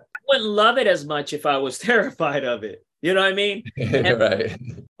appreciate that. I wouldn't love it as much if I was terrified of it. You know what I mean? Right.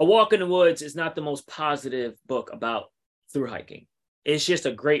 A Walk in the Woods is not the most positive book about Thru-Hiking. It's just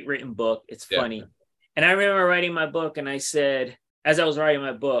a great written book. It's funny. Yeah. And I remember writing my book, and I said, as I was writing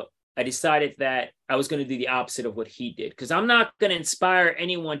my book, I decided that I was going to do the opposite of what he did, because I'm not going to inspire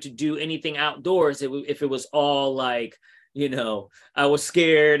anyone to do anything outdoors if it was all like, I was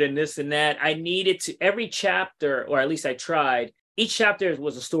scared and this and that. I needed to, every chapter, or at least I tried, each chapter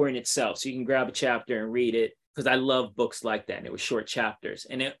was a story in itself. So you can grab a chapter and read it, because I love books like that. And it was short chapters.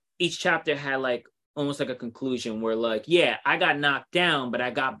 And each chapter had like almost like a conclusion where like, yeah, I got knocked down, but I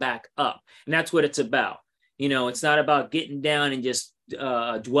got back up. And that's what it's about. It's not about getting down and just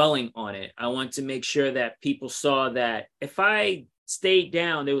dwelling on it. I want to make sure that people saw that if I stayed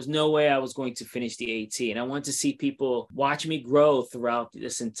down, there was no way I was going to finish the AT. And I want to see people watch me grow throughout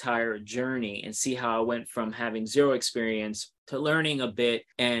this entire journey and see how I went from having zero experience to learning a bit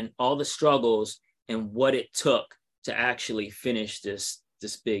and all the struggles and what it took to actually finish this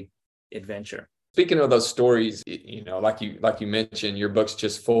big adventure. Speaking of those stories, like you mentioned, your book's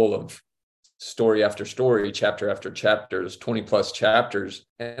just full of story after story, chapter after chapter, there's 20 plus chapters.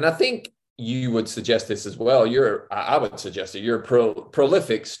 And I think you would suggest this as well. I would suggest that you're a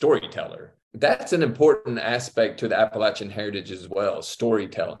prolific storyteller. That's an important aspect to the Appalachian heritage as well,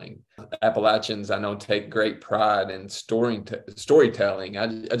 storytelling. Appalachians, I know, take great pride in storytelling. I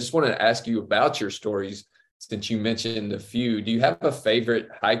just want to ask you about your stories, since you mentioned a few. Do you have a favorite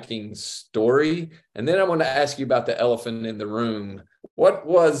hiking story? And then I want to ask you about the elephant in the room. What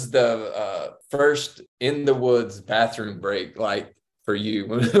was the first in the woods bathroom break like for you?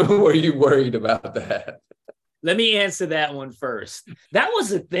 Were you worried about that? Let me answer that one first. That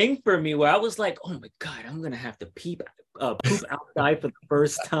was a thing for me where I was like, oh my God, I'm going to have to poop outside for the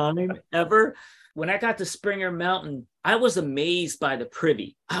first time ever. When I got to Springer Mountain, I was amazed by the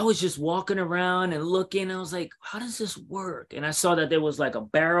privy. I was just walking around and looking. I was like, how does this work? And I saw that there was like a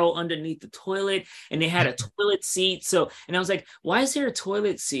barrel underneath the toilet and they had a toilet seat. So, and I was like, why is there a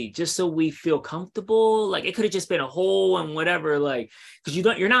toilet seat? Just so we feel comfortable? Like it could have just been a hole and whatever, like, because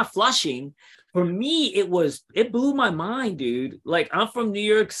you're not flushing. For me, it blew my mind, dude. Like, I'm from New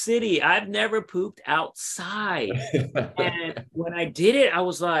York City. I've never pooped outside. And when I did it, I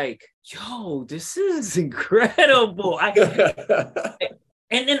was like, yo, this is incredible.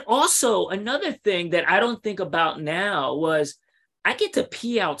 And then also another thing that I don't think about now was I get to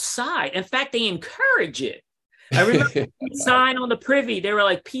pee outside. In fact, they encourage it. I remember the sign on the privy, they were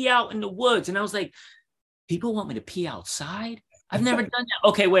like, pee out in the woods. And I was like, people want me to pee outside? I've never done that.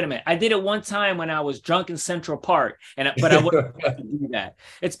 Okay, wait a minute. I did it one time when I was drunk in Central Park, but I wasn't supposed to do that.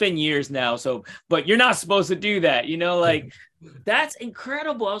 It's been years now, but you're not supposed to do that, like that's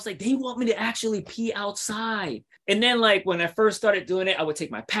incredible. I was like, they want me to actually pee outside. And then like when I first started doing it, I would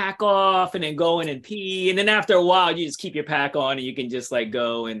take my pack off and then go in and pee. And then after a while, you just keep your pack on and you can just like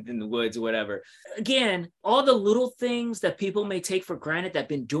go in the woods or whatever. Again, all the little things that people may take for granted that have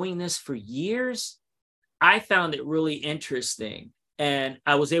been doing this for years, I found it really interesting and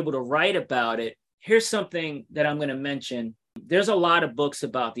I was able to write about it. Here's something that I'm going to mention. There's a lot of books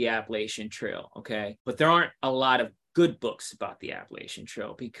about the Appalachian Trail, okay? But there aren't a lot of good books about the Appalachian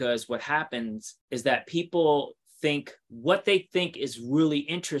Trail because what happens is that people think what they think is really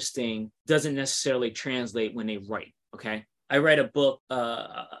interesting doesn't necessarily translate when they write, okay? I read a book,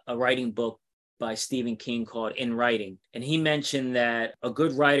 a writing book by Stephen King called In Writing. And he mentioned that a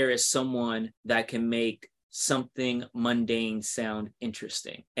good writer is someone that can make something mundane sound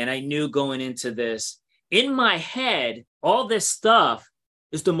interesting. And I knew going into this, in my head, all this stuff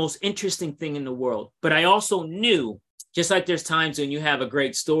is the most interesting thing in the world. But I also knew, just like there's times when you have a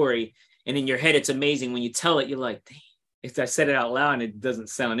great story and in your head, it's amazing. When you tell it, you're like, dang, if I said it out loud and it doesn't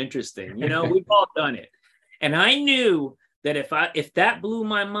sound interesting, we've all done it. And I knew that if that blew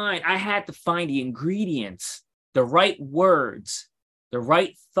my mind, I had to find the ingredients, the right words, the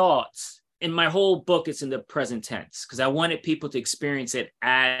right thoughts. In my whole book, it's in the present tense because I wanted people to experience it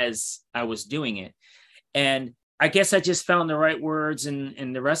as I was doing it. And I guess I just found the right words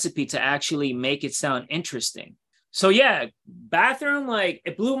in the recipe to actually make it sound interesting. So yeah, bathroom, like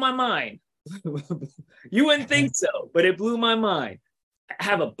it blew my mind. You wouldn't think so, but it blew my mind. I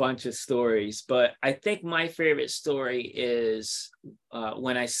have a bunch of stories, but I think my favorite story is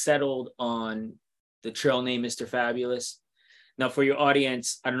when I settled on the trail name Mr. Fabulous. Now, for your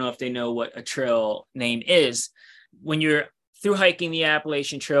audience, I don't know if they know what a trail name is. When you're through hiking the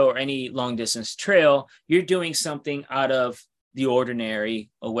Appalachian Trail or any long distance trail, you're doing something out of the ordinary,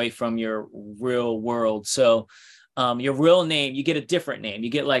 away from your real world. So your real name, you get a different name.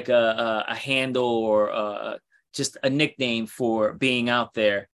 You get like a handle or just a nickname for being out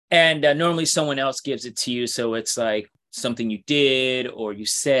there. And normally someone else gives it to you. So it's like something you did or you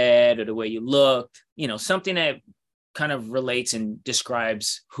said or the way you looked, something that kind of relates and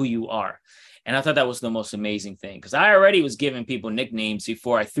describes who you are. And I thought that was the most amazing thing because I already was giving people nicknames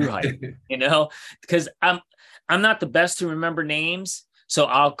before I thru hike, because I'm not the best to remember names. So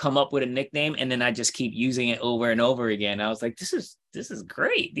I'll come up with a nickname and then I just keep using it over and over again. I was like, this is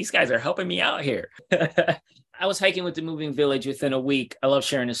great. These guys are helping me out here. I was hiking with the Moving Village within a week. I love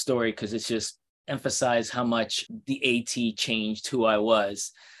sharing this story because it's just emphasized how much the AT changed who I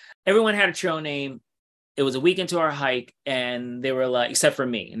was. Everyone had a trail name. It was a week into our hike and they were like, except for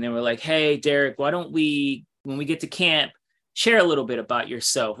me. And they were like, hey, Derick, why don't we, when we get to camp, share a little bit about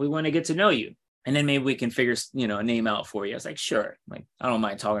yourself. We want to get to know you. And then maybe we can figure, a name out for you. I was like, sure. Like, I don't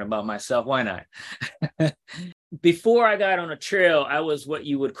mind talking about myself. Why not? Before I got on a trail, I was what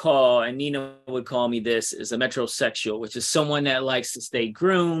you would call, and Nina would call me this, is a metrosexual, which is someone that likes to stay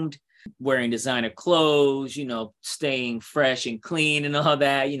groomed, wearing designer clothes, staying fresh and clean and all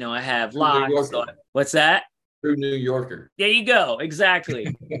that. I have locks. What's that? True New Yorker. There you go. Exactly.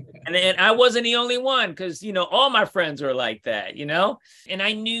 And I wasn't the only one because, all my friends were like that, and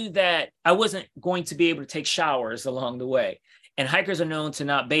I knew that I wasn't going to be able to take showers along the way. And hikers are known to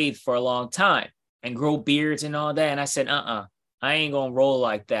not bathe for a long time and grow beards and all that. And I said, I ain't going to roll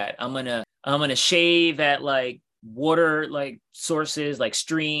like that. I'm going to shave at like water, like sources, like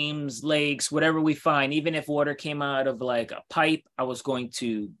streams, lakes, whatever we find. Even if water came out of like a pipe, I was going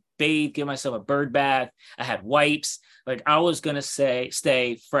to bathe, give myself a bird bath. I had wipes. Like I was going to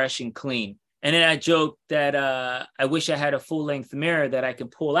stay fresh and clean. And then I joked that I wish I had a full length mirror that I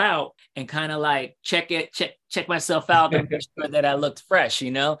could pull out and kind of like check myself out and make sure that I looked fresh,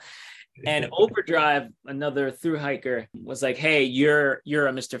 And Overdrive, another thru hiker, was like, hey, you're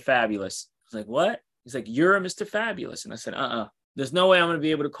a Mr. Fabulous. I was like, what? He's like, you're a Mr. Fabulous. And I said, there's no way I'm going to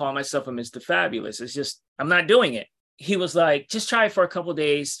be able to call myself a Mr. Fabulous. It's just, I'm not doing it. He was like, just try it for a couple of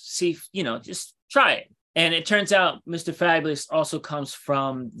days. See, just try it. And it turns out Mr. Fabulous also comes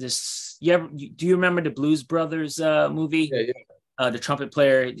from this. Do you remember the Blues Brothers movie? Yeah. The trumpet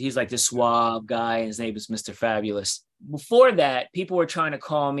player, he's like this suave guy, and his name is Mr. Fabulous. Before that, people were trying to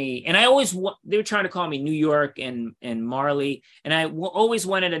call me, and they were trying to call me New York and Marley. And I always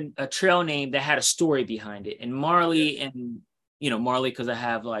wanted a trail name that had a story behind it. And Marley, and Marley because I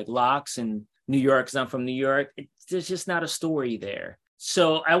have like locks, and New York because I'm from New York. There's just not a story there.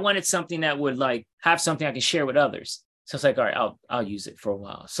 So I wanted something that would like have something I can share with others. So it's like, all right, I'll use it for a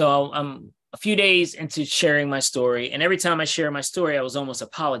while. So I'm a few days into sharing my story. And every time I share my story, I was almost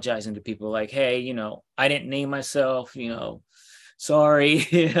apologizing to people like, hey, I didn't name myself,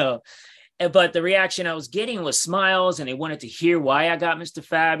 sorry, But the reaction I was getting was smiles, and they wanted to hear why I got Mr.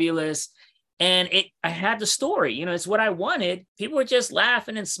 Fabulous. And I had the story, it's what I wanted. People were just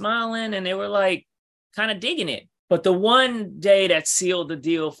laughing and smiling, and they were like kind of digging it. But the one day that sealed the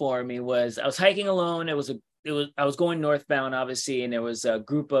deal for me was I was hiking alone. I was going northbound, obviously, and there was a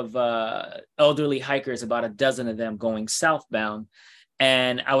group of elderly hikers, about a dozen of them, going southbound.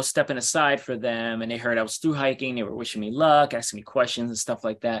 And I was stepping aside for them, and they heard I was through hiking. They were wishing me luck, asking me questions and stuff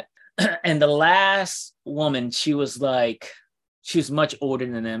like that. And the last woman, she was much older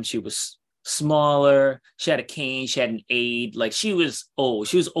than them. She was smaller. She had a cane. She had an aid. Like, she was old.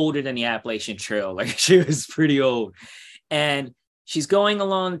 She was older than the Appalachian Trail. Like, she was pretty old. And she's going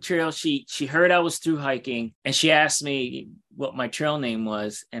along the trail. She heard I was through hiking, and she asked me what my trail name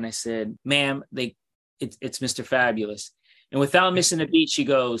was. And I said, ma'am, it's Mr. Fabulous. And without missing a beat, she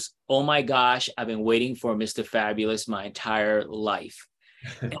goes, oh my gosh, I've been waiting for Mr. Fabulous my entire life.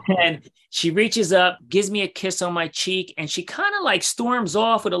 And she reaches up, gives me a kiss on my cheek, and she kind of like storms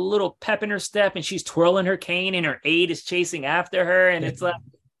off with a little pep in her step, and she's twirling her cane, and her aide is chasing after her. And it's like,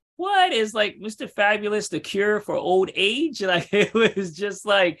 what is like Mr. Fabulous the cure for old age? Like, it was just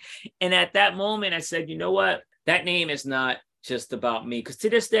like, and at that moment I said, you know what? That name is not just about me. Because to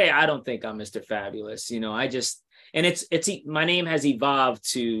this day, I don't think I'm Mr. Fabulous. My name has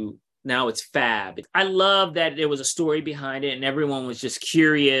evolved to now it's Fab. I love that there was a story behind it, and everyone was just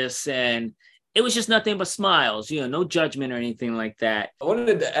curious, and it was just nothing but smiles, no judgment or anything like that. I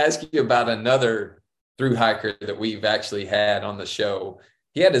wanted to ask you about another thru-hiker that we've actually had on the show.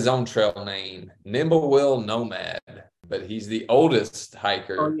 He had his own trail name, Nimblewell Nomad, but he's the oldest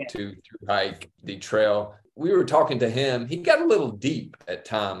hiker to thru-hike the trail. We were talking to him. He got a little deep at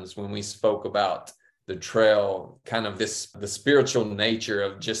times when we spoke about the trail, kind of the spiritual nature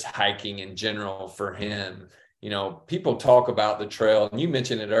of just hiking in general for him. People talk about the trail, and you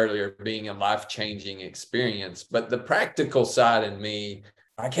mentioned it earlier, being a life-changing experience, but the practical side in me,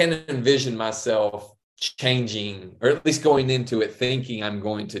 I can't envision myself changing, or at least going into it thinking I'm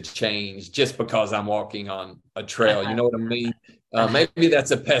going to change just because I'm walking on a trail. You know what I mean? Maybe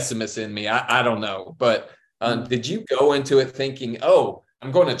that's a pessimist in me. I don't know. But did you go into it thinking, oh, I'm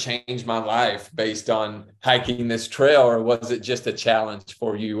going to change my life based on hiking this trail, or was it just a challenge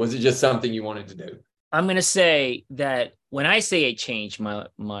for you? Was it just something you wanted to do? I'm going to say that when I say it changed my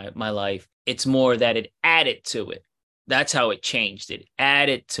life, it's more that it added to it. That's how it changed it.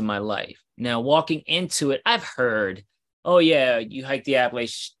 Added to my life. Now, walking into it, I've heard, oh yeah, you hike the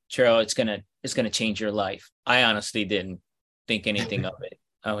Appalachian Trail, it's gonna change your life. I honestly didn't think anything of it.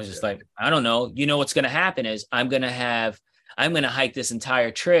 I was just like, I don't know. What's gonna happen is I'm gonna hike this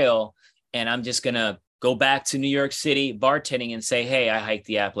entire trail, and I'm just gonna go back to New York City bartending and say, hey, I hiked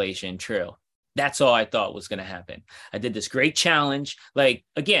the Appalachian Trail. That's all I thought was gonna happen. I did this great challenge, like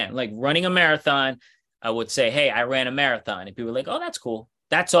running a marathon. I would say, hey, I ran a marathon, and people were like, oh, that's cool.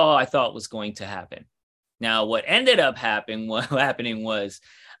 That's all I thought was going to happen. Now, what ended up happening was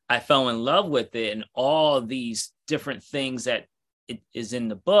I fell in love with it, and all these different things that it is in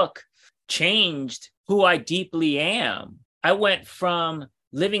the book changed who I deeply am. I went from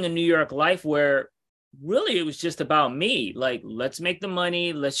living a New York life where really it was just about me, like, let's make the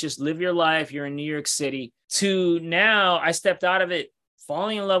money, let's just live your life, you're in New York City, to now I stepped out of it,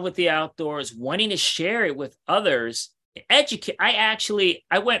 falling in love with the outdoors, wanting to share it with others.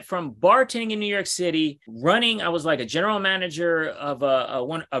 I went from bartending in New York City, running. I was like a general manager of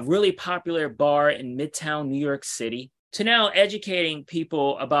a really popular bar in Midtown New York City, to now educating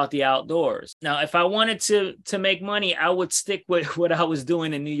people about the outdoors. Now, if I wanted to make money, I would stick with what I was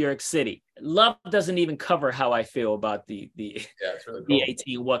doing in New York City. Love doesn't even cover how I feel about the it's really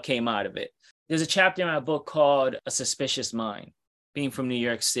cool. what came out of it. There's a chapter in my book called A Suspicious Mind. Being from New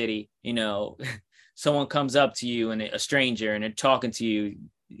York City, someone comes up to you, and a stranger, and they're talking to you,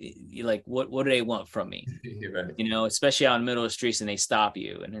 you're like, what do they want from me? Right. You know, especially out in the middle of the streets and they stop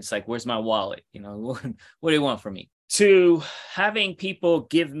you. And it's like, where's my wallet? You know, what do they want from me? To having people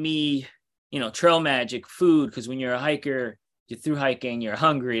give me, you know, trail magic, food, because when you're a hiker, you're through hiking, you're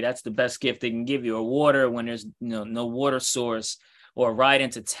hungry. That's the best gift they can give you. Or water when there's no water source, or a ride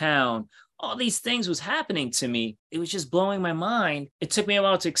into town. All these things was happening to me. It was just blowing my mind. It took me a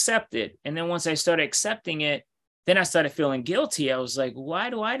while to accept it. And then once I started accepting it, then I started feeling guilty. I was like, why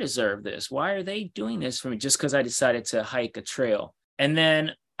do I deserve this? Why are they doing this for me? Just because I decided to hike a trail. And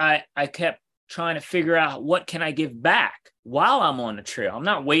then I kept trying to figure out, what can I give back while I'm on the trail? I'm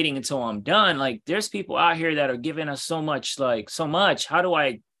not waiting until I'm done. Like, there's people out here that are giving us so much. How do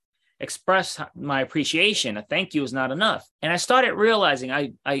I express my appreciation? A thank you is not enough. And I started realizing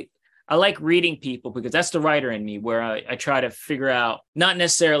I like reading people, because that's the writer in me, where I try to figure out, not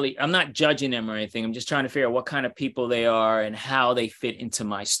necessarily, I'm not judging them or anything. I'm just trying to figure out what kind of people they are and how they fit into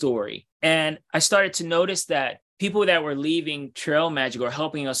my story. And I started to notice that people that were leaving Trail Magic or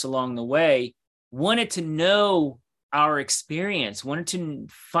helping us along the way wanted to know our experience, wanted to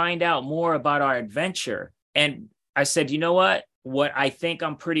find out more about our adventure. And I said, you know what I think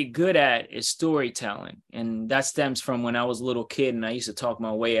I'm pretty good at is storytelling. And that stems from when I was a little kid and I used to talk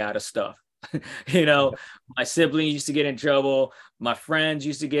my way out of stuff. You know, my siblings used to get in trouble. My friends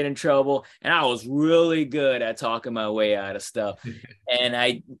used to get in trouble. And I was really good at talking my way out of stuff.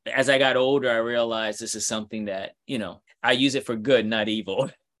 And as I got older, I realized this is something that, you know, I use it for good, not evil,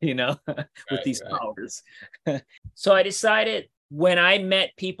 you know, with these powers. So I decided, when I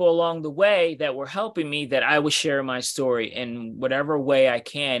met people along the way that were helping me, that I would share my story in whatever way I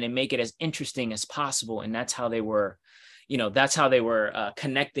can and make it as interesting as possible. And that's how they were,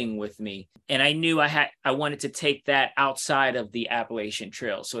 connecting with me. And I knew I wanted to take that outside of the Appalachian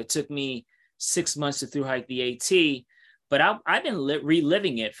Trail. So it took me 6 months to through hike the AT, but I've been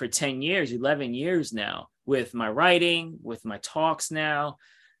reliving it for 10 years, 11 years now, with my writing, with my talks now.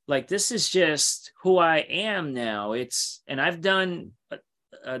 Like, this is just who I am now. And I've done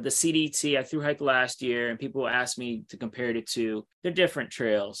the CDT. I through hiked last year, and people ask me to compare it to. They're different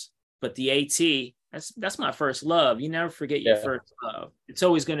trails, but the AT, that's my first love. You never forget your first love. It's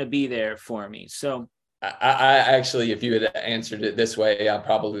always going to be there for me. So I actually, if you had answered it this way, I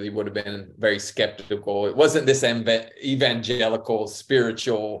probably would have been very skeptical. It wasn't this evangelical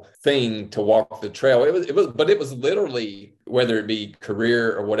spiritual thing to walk the trail. But it was literally, whether it be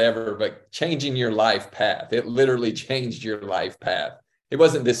career or whatever, but changing your life path. It literally changed your life path. It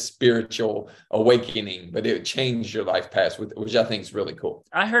wasn't this spiritual awakening, but it changed your life path, which I think is really cool.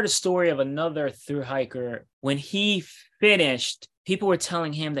 I heard a story of another through hiker. When he finished, people were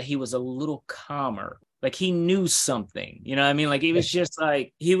telling him that he was a little calmer. Like, he knew something, you know what I mean? Like, he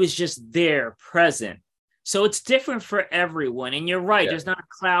was just there, present. So it's different for everyone. And you're right. Yeah. There's not a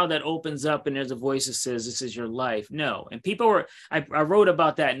cloud that opens up and there's a voice that says, this is your life. No. And I wrote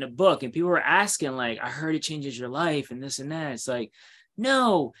about that in the book, and people were asking, like, I heard it changes your life and this and that. It's like,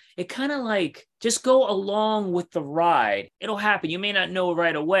 no, it kind of like, just go along with the ride. It'll happen. You may not know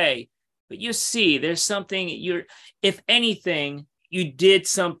right away, but you see there's something if anything, you did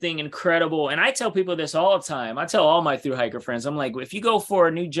something incredible. And I tell people this all the time. I tell all my through hiker friends, I'm like, if you go for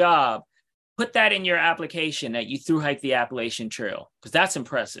a new job, put that in your application that you through hike the Appalachian Trail, because that's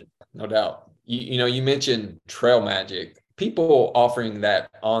impressive. No doubt. You mentioned trail magic, people offering that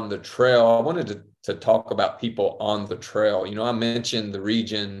on the trail. I wanted to talk about people on the trail. I mentioned the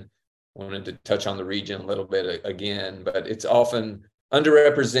region, wanted to touch on the region a little bit again, but it's often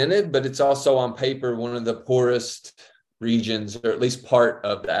underrepresented, but it's also on paper one of the poorest regions, or at least part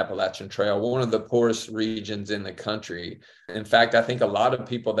of the Appalachian Trail, one of the poorest regions in the country. In fact, I think a lot of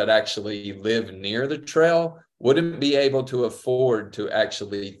people that actually live near the trail wouldn't be able to afford to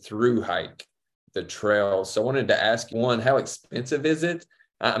actually through hike the trail. So I wanted to ask you, one, how expensive is it?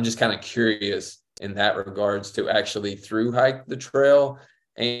 I'm just kind of curious in that regards to actually through hike the trail.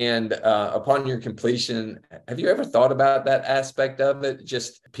 And upon your completion, have you ever thought about that aspect of it?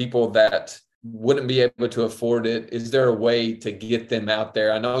 Just people that wouldn't be able to afford it. Is there a way to get them out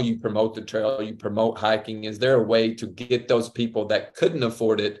there? I know you promote the trail, you promote hiking. Is there a way to get those people that couldn't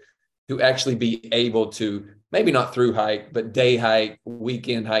afford it to actually be able to maybe not through hike, but day hike,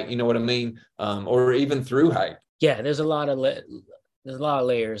 weekend hike, you know what I mean? Or even through hike? Yeah, there's a lot of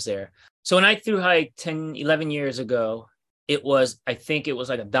layers there. So when I through hike 10, 11 years ago, I think it was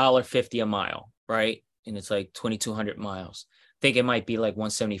like $1.50 a mile, right? And it's like 2,200 miles. I think it might be like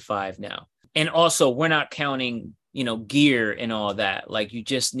 175 now. And also, we're not counting, gear and all that. Like, you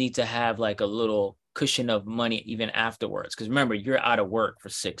just need to have like a little cushion of money even afterwards. Because remember, you're out of work for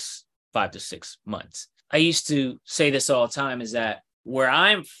 5 to 6 months. I used to say this all the time, is that where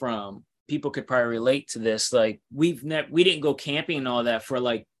I'm from, people could probably relate to this. Like we didn't go camping and all that for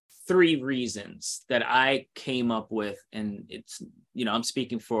like 3 reasons that I came up with. And it's, I'm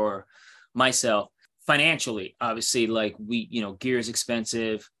speaking for myself. Financially, obviously, like gear is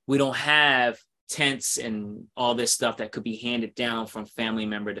expensive. We don't have tents and all this stuff that could be handed down from family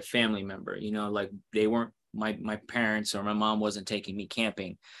member to family member. Like they weren't, my parents or my mom wasn't taking me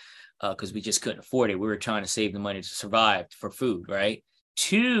camping because we just couldn't afford it. We were trying to save the money to survive for food, right?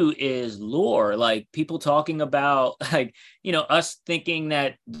 2 is lore, like people talking about like, us thinking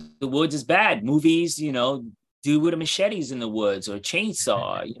that the woods is bad. Movies, do with a machetes in the woods or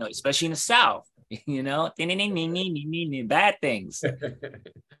chainsaw, especially in the South, bad things.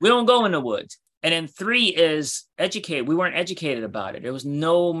 We don't go in the woods. And then 3 is educate. We weren't educated about it. There was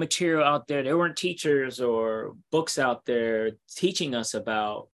no material out there. There weren't teachers or books out there teaching us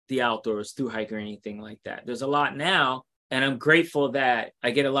about the outdoors, Thru-Hiker or anything like that. There's a lot now. And I'm grateful that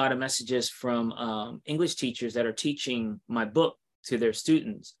I get a lot of messages from English teachers that are teaching my book to their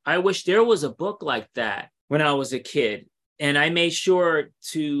students. I wish there was a book like that when I was a kid. And I made sure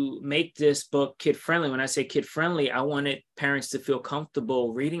to make this book kid-friendly. When I say kid-friendly, I wanted parents to feel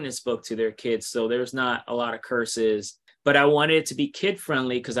comfortable reading this book to their kids. So there's not a lot of curses, but I wanted it to be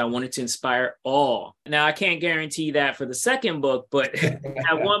kid-friendly because I wanted to inspire all. Now, I can't guarantee that for the second book, but I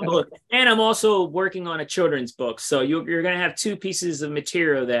have one book. And I'm also working on a children's book. So you're going to have 2 pieces of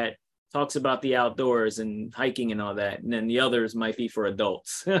material that talks about the outdoors and hiking and all that. And then the others might be for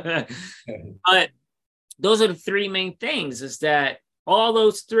adults. But those are the 3 main things, is that all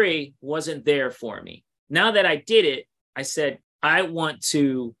those 3 wasn't there for me. Now that I did it, I said, I want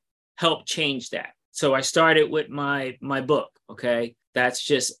to help change that. So I started with my book. Okay. That's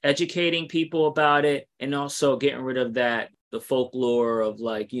just educating people about it. And also getting rid of the folklore of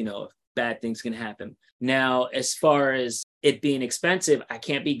like, bad things can happen. Now, as far as it being expensive, I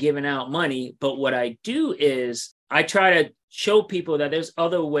can't be giving out money. But what I do is I try to show people that there's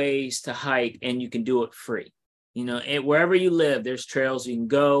other ways to hike and you can do it free. And wherever you live, there's trails you can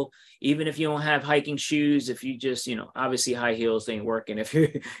go, even if you don't have hiking shoes. If you just, obviously high heels ain't working if you're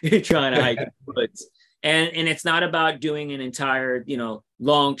trying to hike in the woods. And it's not about doing an entire,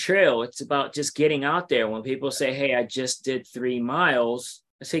 long trail. It's about just getting out there. When people say, hey, I just did 3 miles,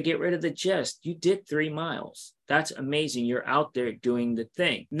 I say, get rid of the just. You did 3 miles. That's amazing. You're out there doing the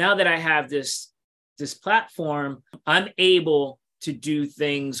thing. Now that I have this platform, I'm able to do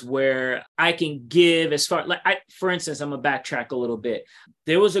things where I can give as far, for instance, I'm gonna backtrack a little bit.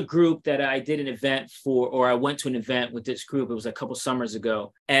 There was a group that I did an event for, or I went to an event with this group. It was a couple summers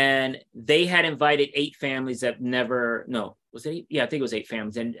ago, and they had invited 8 families that was it 8? Yeah, I think it was 8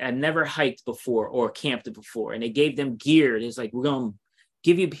 families and never hiked before or camped before. And they gave them gear. It's like, we're gonna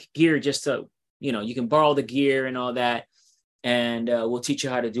give you gear just so, you can borrow the gear and all that. And we'll teach you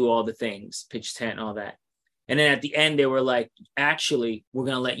how to do all the things, pitch tent, all that. And then at the end, they were like, actually, we're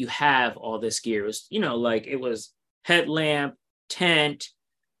going to let you have all this gear. It was, it was headlamp, tent,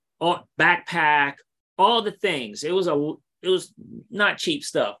 backpack, all the things. It was not cheap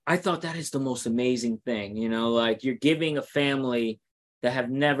stuff. I thought that is the most amazing thing, you're giving a family that have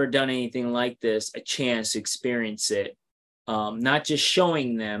never done anything like this a chance to experience it. Not just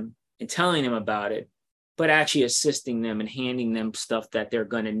showing them and telling them about it, but actually assisting them and handing them stuff that they're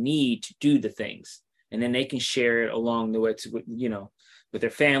going to need to do the things. And then they can share it along the way with their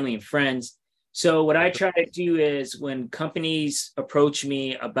family and friends. So what I try to do is when companies approach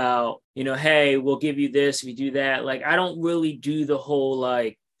me about, hey, we'll give you this if you do that. Like, I don't really do the whole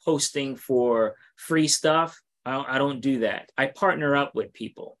posting for free stuff. I don't do that. I partner up with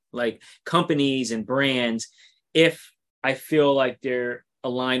people like companies and brands if I feel like they're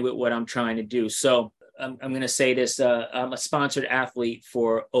aligned with what I'm trying to do. So I'm going to say this. I'm a sponsored athlete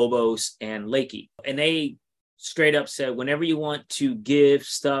for Obos and Lakey. And they straight up said, whenever you want to give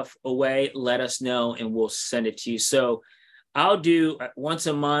stuff away, let us know and we'll send it to you. So I'll do once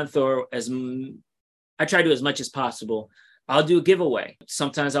a month, or I try to do as much as possible. I'll do a giveaway.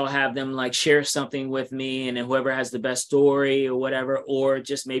 Sometimes I'll have them share something with me, and then whoever has the best story or whatever, or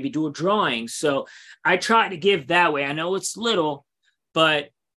just maybe do a drawing. So I try to give that way. I know it's little, but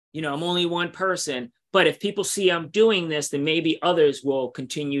I'm only one person. But if people see I'm doing this, then maybe others will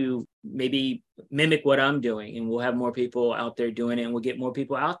continue, maybe mimic what I'm doing, and we'll have more people out there doing it, and we'll get more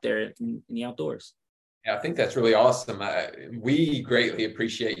people out there in the outdoors. Yeah, I think that's really awesome. We greatly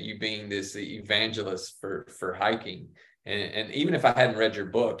appreciate you being this evangelist for hiking. And even if I hadn't read your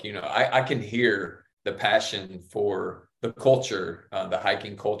book, I can hear the passion for the culture, the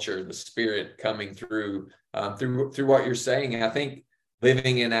hiking culture, the spirit coming through what you're saying. And I think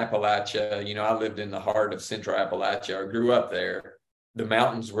living in Appalachia, I lived in the heart of Central Appalachia. I grew up there. the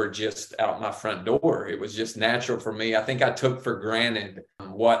mountains were just out my front door. It was just natural for me. I think I took for granted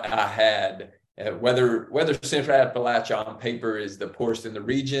what I had. Whether Central Appalachia on paper is the poorest in the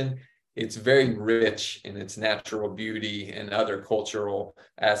region, it's very rich in its natural beauty and other cultural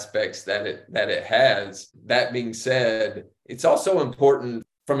aspects that it has. That being said, it's also important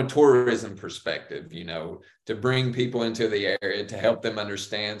from a tourism perspective, you know, to bring people into the area, to help them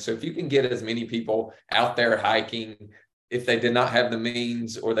understand. So if you can get as many people out there hiking, if they did not have the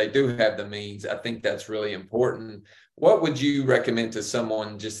means or they do have the means, I think that's really important. What would you recommend to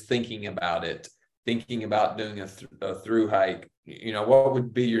someone just thinking about it, thinking about doing a through hike? You know, what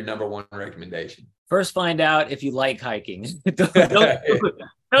would be your number one recommendation? First, find out if you like hiking. don't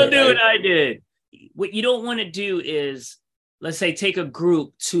do what I did. What you don't want to do is, let's say, take a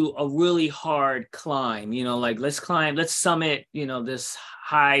group to a really hard climb, you know, like let's summit, you know, this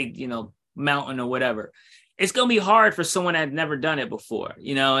high, you know, mountain or whatever. It's going to be hard for someone that had never done it before,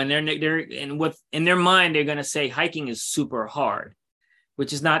 you know, and in their mind, they're going to say hiking is super hard,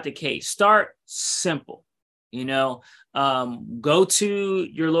 which is not the case. Start simple, you know, go to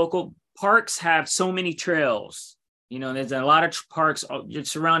your local parks, have so many trails, you know, there's a lot of parks. You're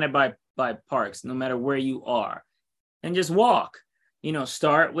surrounded by parks, no matter where you are, and just walk, you know,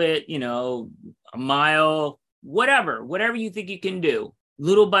 start with, you know, a mile, whatever you think you can do.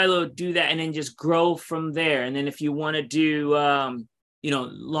 Little by little, do that, and then just grow from there. And then if you want to do, you know,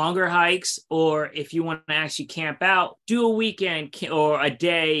 longer hikes, or if you want to actually camp out, do a weekend or a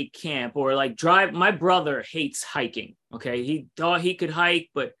day camp, or like drive. My brother hates hiking. Okay. He thought he could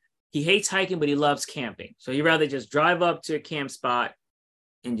hike, but he hates hiking, but he loves camping. So he'd rather just drive up to a camp spot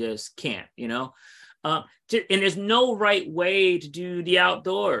and just camp, you know? And there's no right way to do the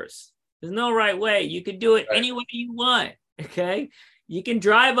outdoors. There's no right way. You could do it any way you want. Okay. You can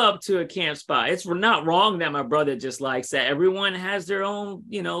drive up to a camp spot. It's not wrong that my brother just likes that. Everyone has their own,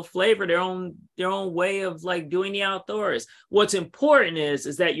 you know, flavor, their own way of like doing the outdoors. What's important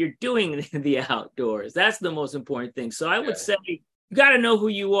is that you're doing the outdoors. That's the most important thing. So I would say you got to know who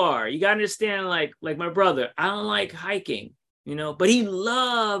you are. You got to understand, like my brother, I don't like hiking, you know, but he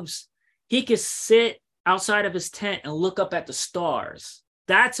could sit outside of his tent and look up at the stars.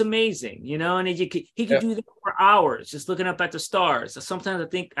 That's amazing, you know, and he could do that for hours, just looking up at the stars. Sometimes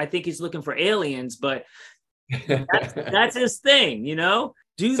I think he's looking for aliens, but that's his thing, you know.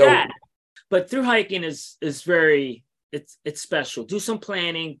 Do that. But through hiking is very, it's special. Do some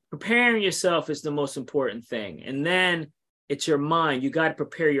planning. Preparing yourself is the most important thing, and then it's your mind. You got to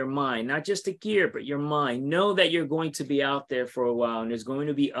prepare your mind, not just the gear, but your mind. Know that you're going to be out there for a while, and there's going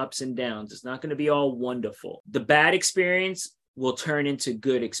to be ups and downs. It's not going to be all wonderful. The bad experience will turn into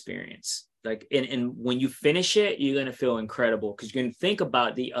good experience. Like, and when you finish it, you're going to feel incredible, because you're going to think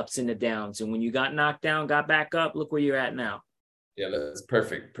about the ups and the downs. And when you got knocked down, got back up, look where you're at now. Yeah, that's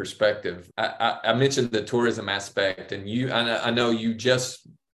perfect perspective. I mentioned the tourism aspect, and I know you just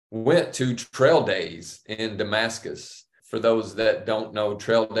went to Trail Days in Damascus. For those that don't know,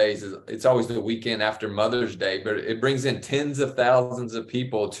 Trail Days it's always the weekend after Mother's Day, but it brings in tens of thousands of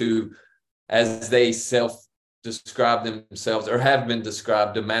people to, as they describe themselves, or have been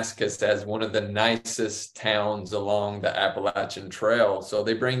described, Damascus as one of the nicest towns along the Appalachian Trail. So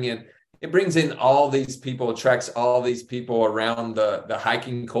it brings in all these people, attracts all these people around the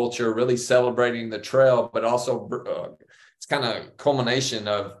hiking culture, really celebrating the trail, but also it's kind of culmination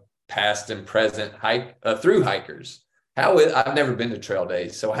of past and present through hikers. I've never been to Trail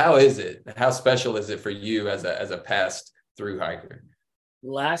Days, so how is it? How special is it for you as a past through hiker?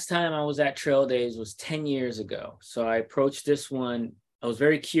 Last time I was at Trail Days was 10 years ago. So I approached this one. I was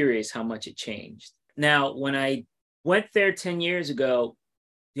very curious how much it changed. Now, when I went there 10 years ago,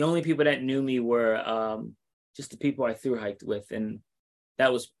 the only people that knew me were just the people I thru hiked with. And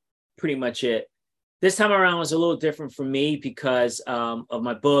that was pretty much it. This time around was a little different for me because of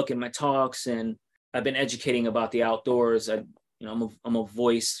my book and my talks. And I've been educating about the outdoors. I'm a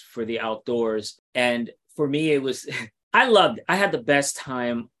voice for the outdoors. And for me, it was... I loved it. I had the best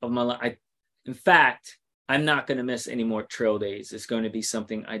time of my life. In fact, I'm not going to miss any more Trail Days. It's going to be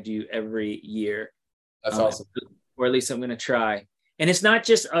something I do every year. That's awesome. Or at least I'm going to try. And it's not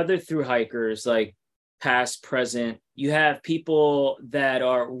just other thru hikers, like past, present. You have people that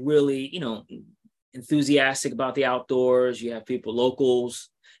are really, you know, enthusiastic about the outdoors. You have people, locals.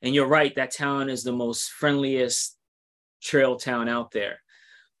 And you're right, that town is the most friendliest trail town out there.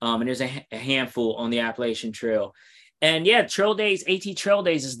 And there's a handful on the Appalachian Trail. And yeah, Trail Days, AT Trail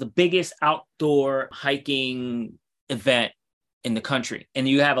Days is the biggest outdoor hiking event in the country. And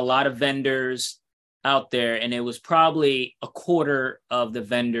you have a lot of vendors out there. And it was probably a quarter of the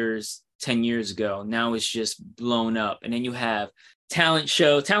vendors 10 years ago. Now it's just blown up. And then you have talent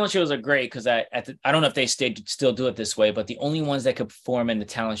shows. Talent shows are great because I don't know if they still do it this way, but the only ones that could perform in the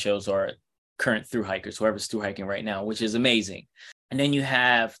talent shows are current thru-hikers, whoever's thru-hiking right now, which is amazing. And then you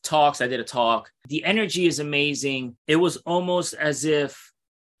have talks. I did a talk. The energy is amazing. It was almost as if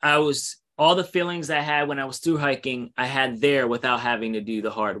all the feelings I had when I was thru-hiking, I had there without having to do the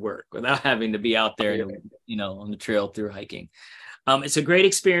hard work, without having to be out there, on the trail thru-hiking. It's a great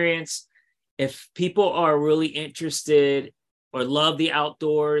experience. If people are really interested or love the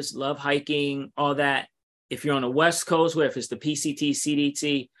outdoors, love hiking, all that, if you're on the West Coast, where if it's the PCT,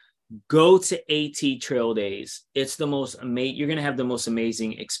 CDT, go to AT Trail Days. It's the most amazing. You're going to have the most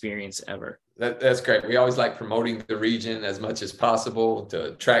amazing experience ever. That's great. We always like promoting the region as much as possible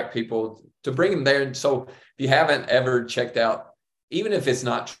to attract people, to bring them there. And so if you haven't ever checked out, even if it's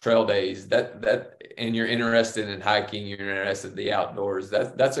not trail days, and you're interested in hiking, you're interested in the outdoors,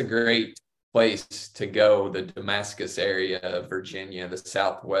 that's a great place to go. The Damascus area of Virginia, the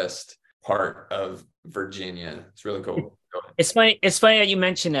southwest part of Virginia. It's really cool. It's funny that you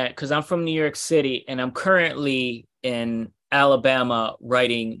mentioned that, because I'm from New York City and I'm currently in Alabama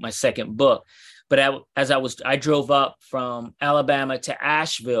writing my second book. But I drove up from Alabama to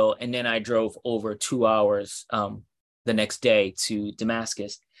Asheville, and then I drove over 2 hours the next day to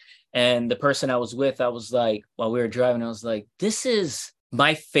Damascus. And the person I was with, I was like, while we were driving, I was like, this is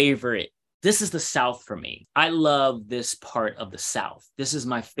my favorite. This is the South for me. I love this part of the South. This is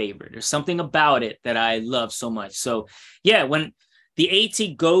my favorite. There's something about it that I love so much. So yeah, when the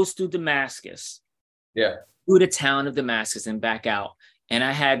AT goes through Damascus, through the town of Damascus and back out, and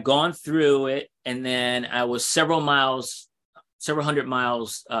I had gone through it, and then I was several hundred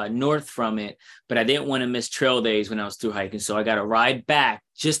miles north from it, but I didn't want to miss trail days when I was through hiking. So I got a ride back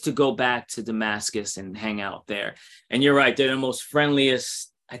just to go back to Damascus and hang out there. And you're right. They're the most friendliest.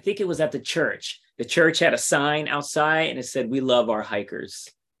 I think it was at the church. The church had a sign outside and it said, "We love our hikers."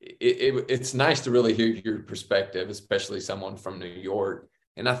 It's nice to really hear your perspective, especially someone from New York.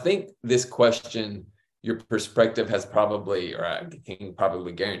 And I think this question, your perspective has probably, or I can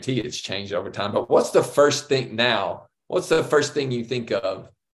probably guarantee it's changed over time. But what's the first thing now? What's the first thing you think of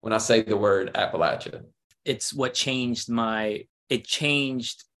when I say the word Appalachia? It's what changed it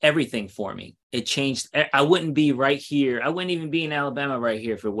changed everything for me. It changed. I wouldn't be right here. I wouldn't even be in Alabama right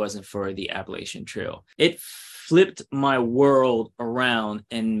here if it wasn't for the Appalachian Trail. It flipped my world around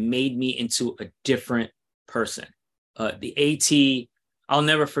and made me into a different person. The AT, I'll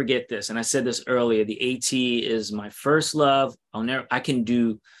never forget this. And I said this earlier, the AT is my first love. I can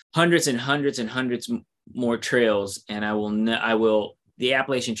do hundreds and hundreds and hundreds more trails, and the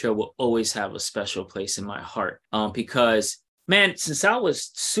Appalachian Trail will always have a special place in my heart. Because man, since I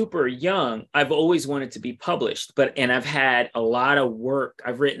was super young, I've always wanted to be published, and I've had a lot of work.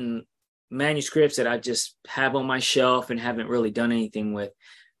 I've written manuscripts that I just have on my shelf and haven't really done anything with,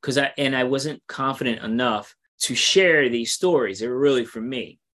 because I wasn't confident enough to share these stories. They were really for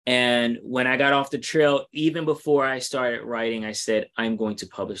me. And when I got off the trail, even before I started writing, I said, I'm going to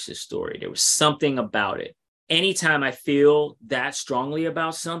publish this story. There was something about it. Anytime I feel that strongly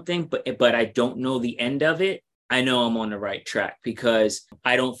about something, but I don't know the end of it, I know I'm on the right track, because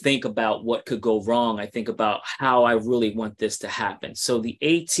I don't think about what could go wrong. I think about how I really want this to happen. So the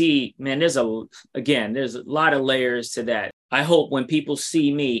AT, man, there's a lot of layers to that. I hope when people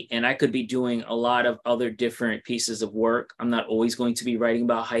see me, and I could be doing a lot of other different pieces of work. I'm not always going to be writing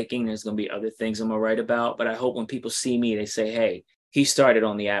about hiking. There's going to be other things I'm going to write about. But I hope when people see me, they say, hey, he started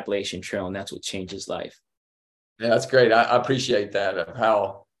on the Appalachian Trail, and that's what changed his life. Yeah, that's great. I appreciate that, of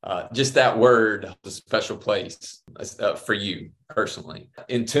how just that word, a special place for you personally.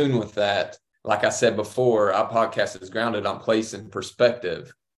 In tune with that, like I said before, our podcast is grounded on place and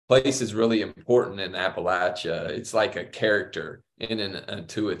perspective. Place is really important in Appalachia. It's like a character in and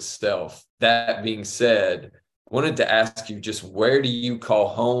to itself. That being said, I wanted to ask you, just where do you call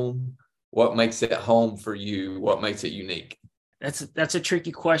home? What makes it home for you? What makes it unique? That's a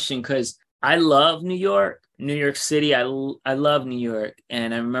tricky question, because I love New York City. I love New York.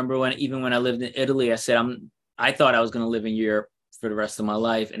 And I remember when I lived in Italy, I said, I thought I was going to live in Europe for the rest of my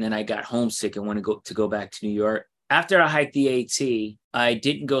life. And then I got homesick and wanted to go back to New York. After I hiked the AT, I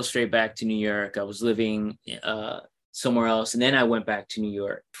didn't go straight back to New York. I was living somewhere else. And then I went back to New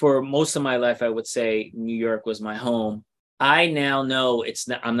York. For most of my life, I would say New York was my home. I now know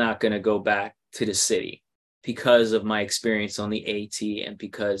I'm not going to go back to the city, because of my experience on the AT and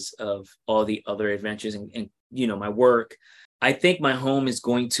because of all the other adventures and my work. I think my home is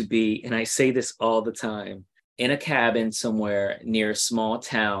going to be, and I say this all the time, in a cabin somewhere near a small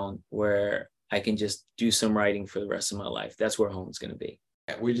town where I can just do some writing for the rest of my life. That's where home is going to be.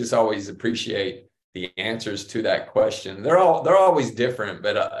 We just always appreciate the answers to that question. They're always different,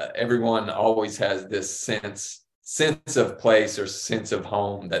 but everyone always has this sense of place or sense of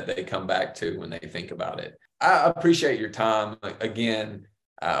home that they come back to when they think about it. I appreciate your time. Again,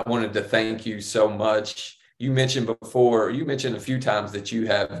 I wanted to thank you so much. You mentioned a few times that you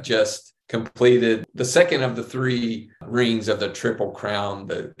have just completed the second of the 3 rings of the Triple Crown,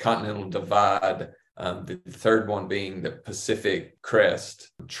 the Continental Divide, the third one being the Pacific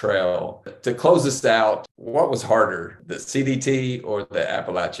Crest Trail. To close this out, what was harder, the CDT or the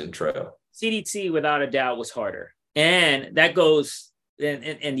Appalachian Trail? CDT, without a doubt, was harder. And that goes,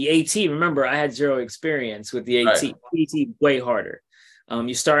 and the AT, remember, I had 0 experience with the AT. Right. CDT, way harder.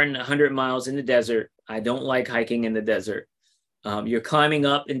 You're starting 100 miles in the desert. I don't like hiking in the desert. You're climbing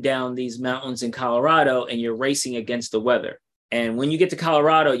up and down these mountains in Colorado, and you're racing against the weather. And when you get to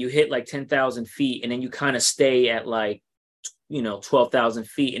Colorado, you hit like 10,000 feet, and then you kind of stay at like, 12,000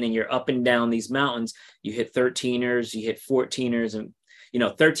 feet. And then you're up and down these mountains. You hit 13ers, you hit 14ers, and,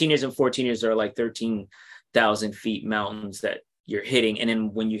 13ers and 14ers are like 13,000 feet mountains that you're hitting. And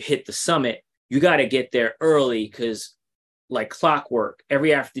then when you hit the summit, you got to get there early, because like clockwork,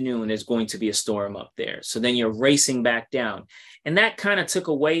 every afternoon there's going to be a storm up there. So then you're racing back down. And that kind of took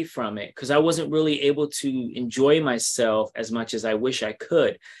away from it, because I wasn't really able to enjoy myself as much as I wish I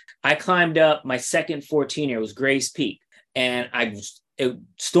could. I climbed up my second 14er, it was Gray's Peak, and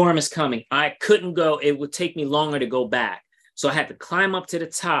storm is coming. I couldn't go. It would take me longer to go back. So I had to climb up to the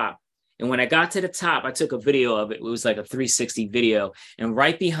top. And when I got to the top, I took a video of it. It was like a 360 video. And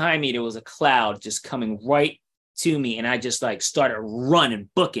right behind me, there was a cloud just coming right to me. And I just like started running,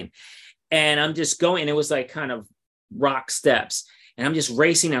 booking. And I'm just going. And it was like kind of rock steps. And I'm just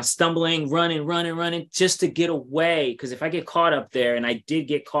racing now, stumbling, running, just to get away. Because if I get caught up there, and I did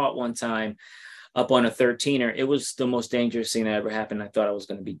get caught one time up on a 13er, it was the most dangerous thing that ever happened. I thought I was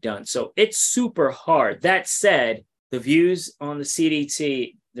going to be done. So it's super hard. That said, the views on the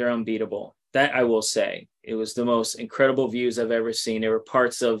CDT, they're unbeatable. That I will say. It was the most incredible views I've ever seen. There were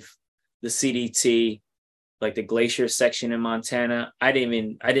parts of the CDT, like the glacier section in Montana. I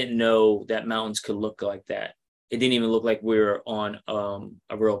didn't know that mountains could look like that. It didn't even look like we were on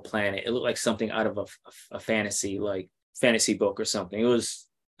a real planet. It looked like something out of a fantasy book or something. It was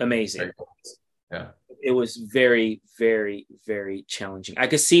amazing. Yeah. It was very, very, very challenging. I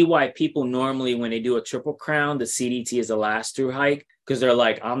could see why people normally, when they do a Triple Crown, the CDT is the last through hike, because they're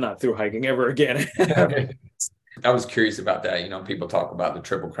like, I'm not through hiking ever again. I was curious about that. People talk about the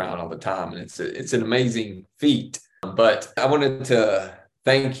Triple Crown all the time, and it's an amazing feat. But I wanted to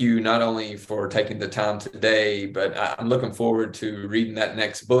thank you not only for taking the time today, but I'm looking forward to reading that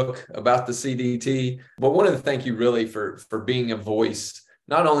next book about the CDT. But wanted to thank you really for being a voice,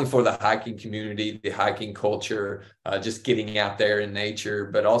 not only for the hiking community, the hiking culture, just getting out there in nature,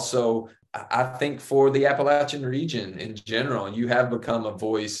 but also I think for the Appalachian region in general. You have become a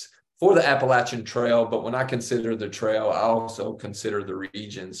voice for the Appalachian Trail, but when I consider the trail, I also consider the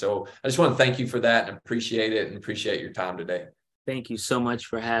region. So I just want to thank you for that and appreciate it and appreciate your time today. Thank you so much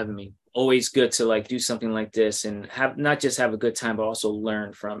for having me. Always good to do something like this and not just have a good time, but also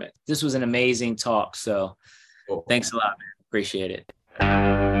learn from it. This was an amazing talk. So cool. Thanks a lot, man. Appreciate it.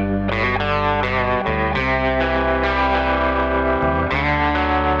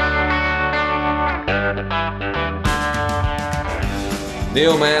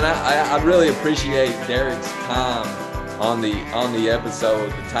 Neil, man, I really appreciate Derick's time on the episode,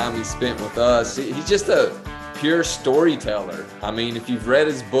 the time he spent with us. He's just a pure storyteller. I mean, if you've read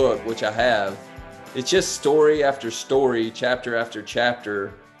his book, which I have, it's just story after story, chapter after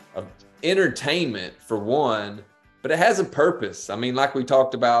chapter of entertainment for one, but it has a purpose. I mean, like we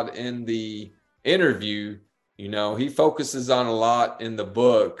talked about in the interview, he focuses on a lot in the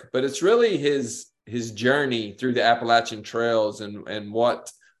book, but it's really his journey through the Appalachian trails and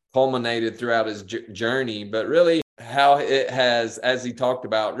what culminated throughout his journey, but really how it has, as he talked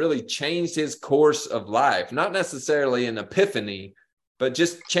about, really changed his course of life. Not necessarily an epiphany, but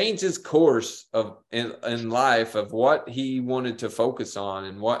just changed his course in life of what he wanted to focus on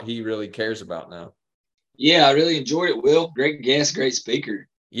and what he really cares about now. Yeah, I really enjoyed it, Will. Great guest, great speaker.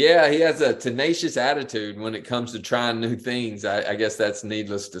 Yeah, he has a tenacious attitude when it comes to trying new things. I guess that's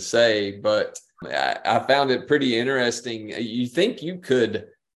needless to say, but I found it pretty interesting. You think you could,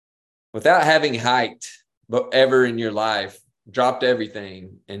 without having hiked ever in your life, dropped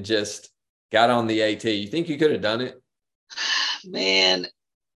everything and just got on the AT. You think you could have done it? Man,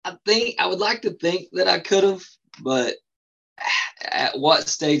 I would like to think that I could have, but at what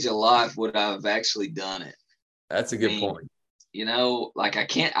stage of life would I have actually done it? That's a good point.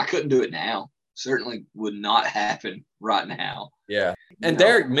 I couldn't do it now. certainly would not happen right now. Yeah. And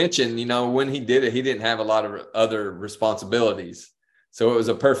Derick mentioned, when he did it, he didn't have a lot of other responsibilities. So it was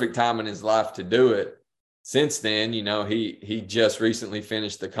a perfect time in his life to do it. Since then, he just recently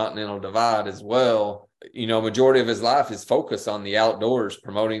finished the Continental Divide as well. Majority of his life is focused on the outdoors,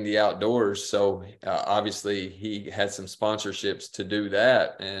 promoting the outdoors. So obviously he had some sponsorships to do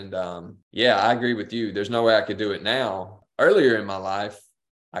that. And I agree with you. There's no way I could do it now. Earlier in my life,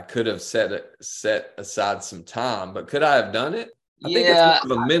 I could have set aside some time, but could I have done it? I think it's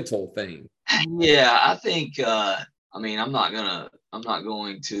more of a mental thing. Yeah, I think, I'm not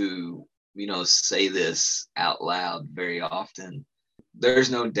going to, say this out loud very often.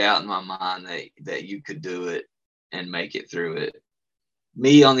 There's no doubt in my mind that you could do it and make it through it.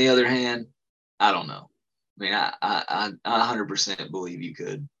 Me, on the other hand, I don't know. I 100% believe you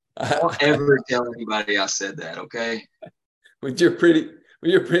could. Don't ever tell anybody I said that, okay? With your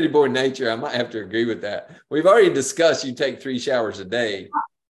pretty boy nature, I might have to agree with that. We've already discussed you take 3 showers a day.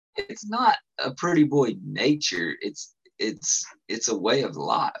 It's not a pretty boy nature. It's a way of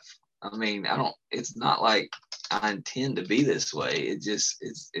life. It's not like I intend to be this way. It just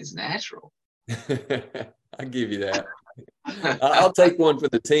it's natural. I'll give you that. I'll take one for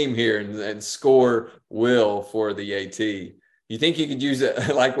the team here and score Will for the AT. You think you could use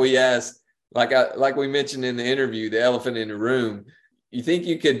it like we asked, like we mentioned in the interview, the elephant in the room? You think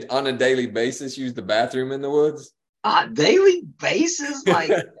you could, on a daily basis, use the bathroom in the woods? Daily basis?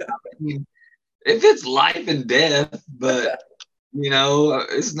 If it's life and death, but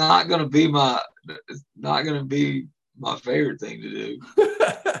it's not gonna be my favorite thing to do.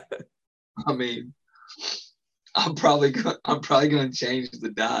 I'm probably gonna change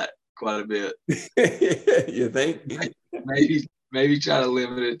the diet quite a bit. You think? Maybe try to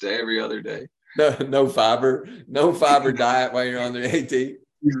limit it to every other day. No fiber diet while you're on the AT.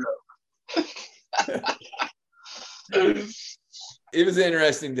 It was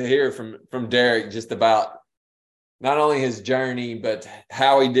interesting to hear from Derick just about not only his journey, but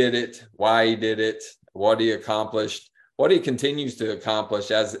how he did it, why he did it, what he accomplished, what he continues to accomplish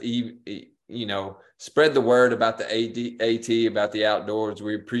as he spread the word about the AT, about the outdoors.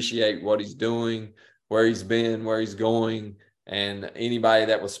 We appreciate what he's doing, where he's been, where he's going. And anybody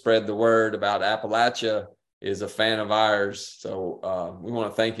that will spread the word about Appalachia is a fan of ours. So we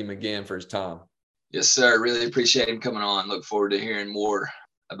want to thank him again for his time. Yes, sir. Really appreciate him coming on. Look forward to hearing more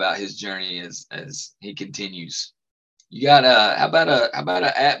about his journey as he continues. You got how about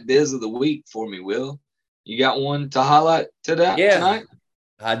an app biz of the week for me, Will? You got one to highlight tonight?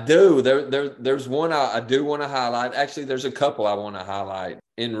 I do. There's one I do want to highlight. Actually, there's a couple I want to highlight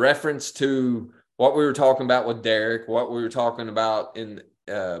in reference to what we were talking about with Derick, what we were talking about in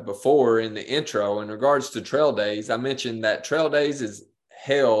before in the intro in regards to Trail Days. I mentioned that Trail Days is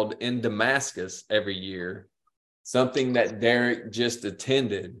held in Damascus every year, something that Derick just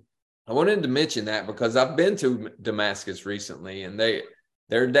attended. I wanted to mention that because I've been to Damascus recently, and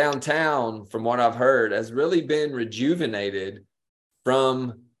their downtown, from what I've heard, has really been rejuvenated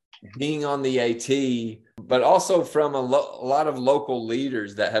from being on the AT, but also from a lot of local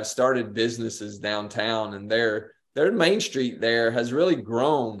leaders that have started businesses downtown, and their main street there has really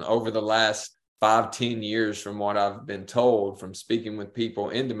grown over the last 5-10 years from what I've been told from speaking with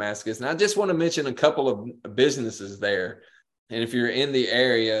people in Damascus. And I just want to mention a couple of businesses there. And if you're in the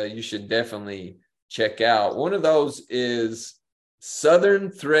area, you should definitely check out. One of those is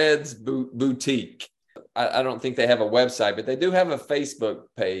Southern Threads Boutique. I don't think they have a website, but they do have a Facebook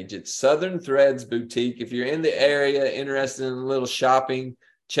page. It's Southern Threads Boutique. If you're in the area, interested in a little shopping,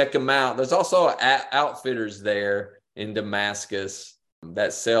 check them out. There's also Outfitters there in Damascus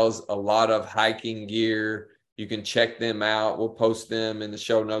that sells a lot of hiking gear. You can check them out. We'll post them in the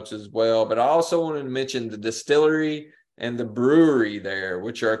show notes as well. But I also wanted to mention the distillery and the brewery there,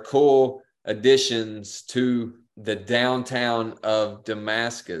 which are cool additions to the downtown of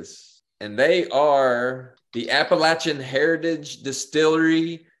Damascus. And they are the Appalachian Heritage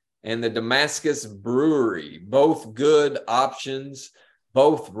Distillery and the Damascus Brewery, both good options,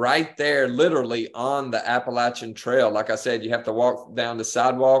 both right there, literally on the Appalachian Trail. Like I said, you have to walk down the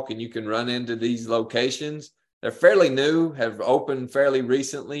sidewalk and you can run into these locations. They're fairly new, have opened fairly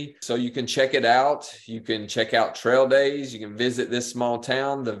recently, so you can check it out. You can check out Trail Days. You can visit this small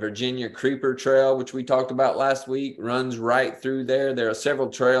town. The Virginia Creeper Trail, which we talked about last week, runs right through there. There are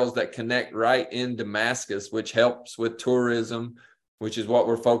several trails that connect right in Damascus, which helps with tourism, which is what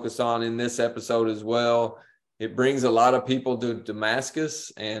we're focused on in this episode as well. It brings a lot of people to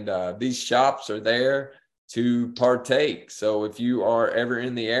Damascus, and these shops are there to partake. So if you are ever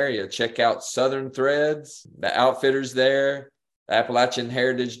in the area, check out Southern Threads, the Outfitters there, Appalachian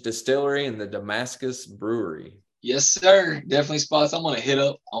Heritage Distillery and the Damascus Brewery. Yes, sir. Definitely spots I'm going to hit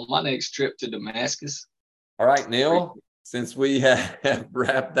up on my next trip to Damascus. All right, Neil, since we have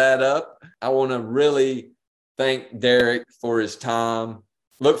wrapped that up, I want to really thank Derick for his time.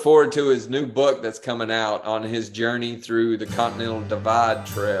 Look forward to his new book that's coming out on his journey through the Continental Divide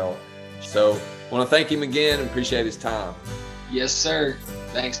Trail. So I want to thank him again and appreciate his time. Yes, sir.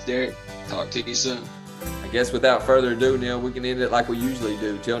 Thanks, Derick. Talk to you soon. I guess without further ado, Neil, we can end it like we usually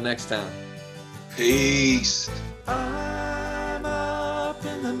do. Till next time. Peace. I'm up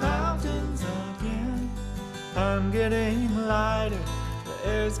in the mountains again. I'm getting lighter, the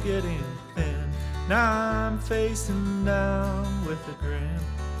air's getting thin. Now I'm facing down with a grin.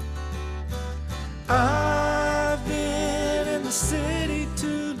 I've been in the city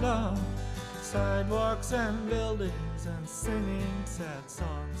too long, sidewalks and buildings and singing sad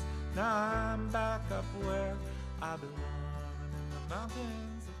songs. Now I'm back up where I belong, in the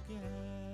mountains again.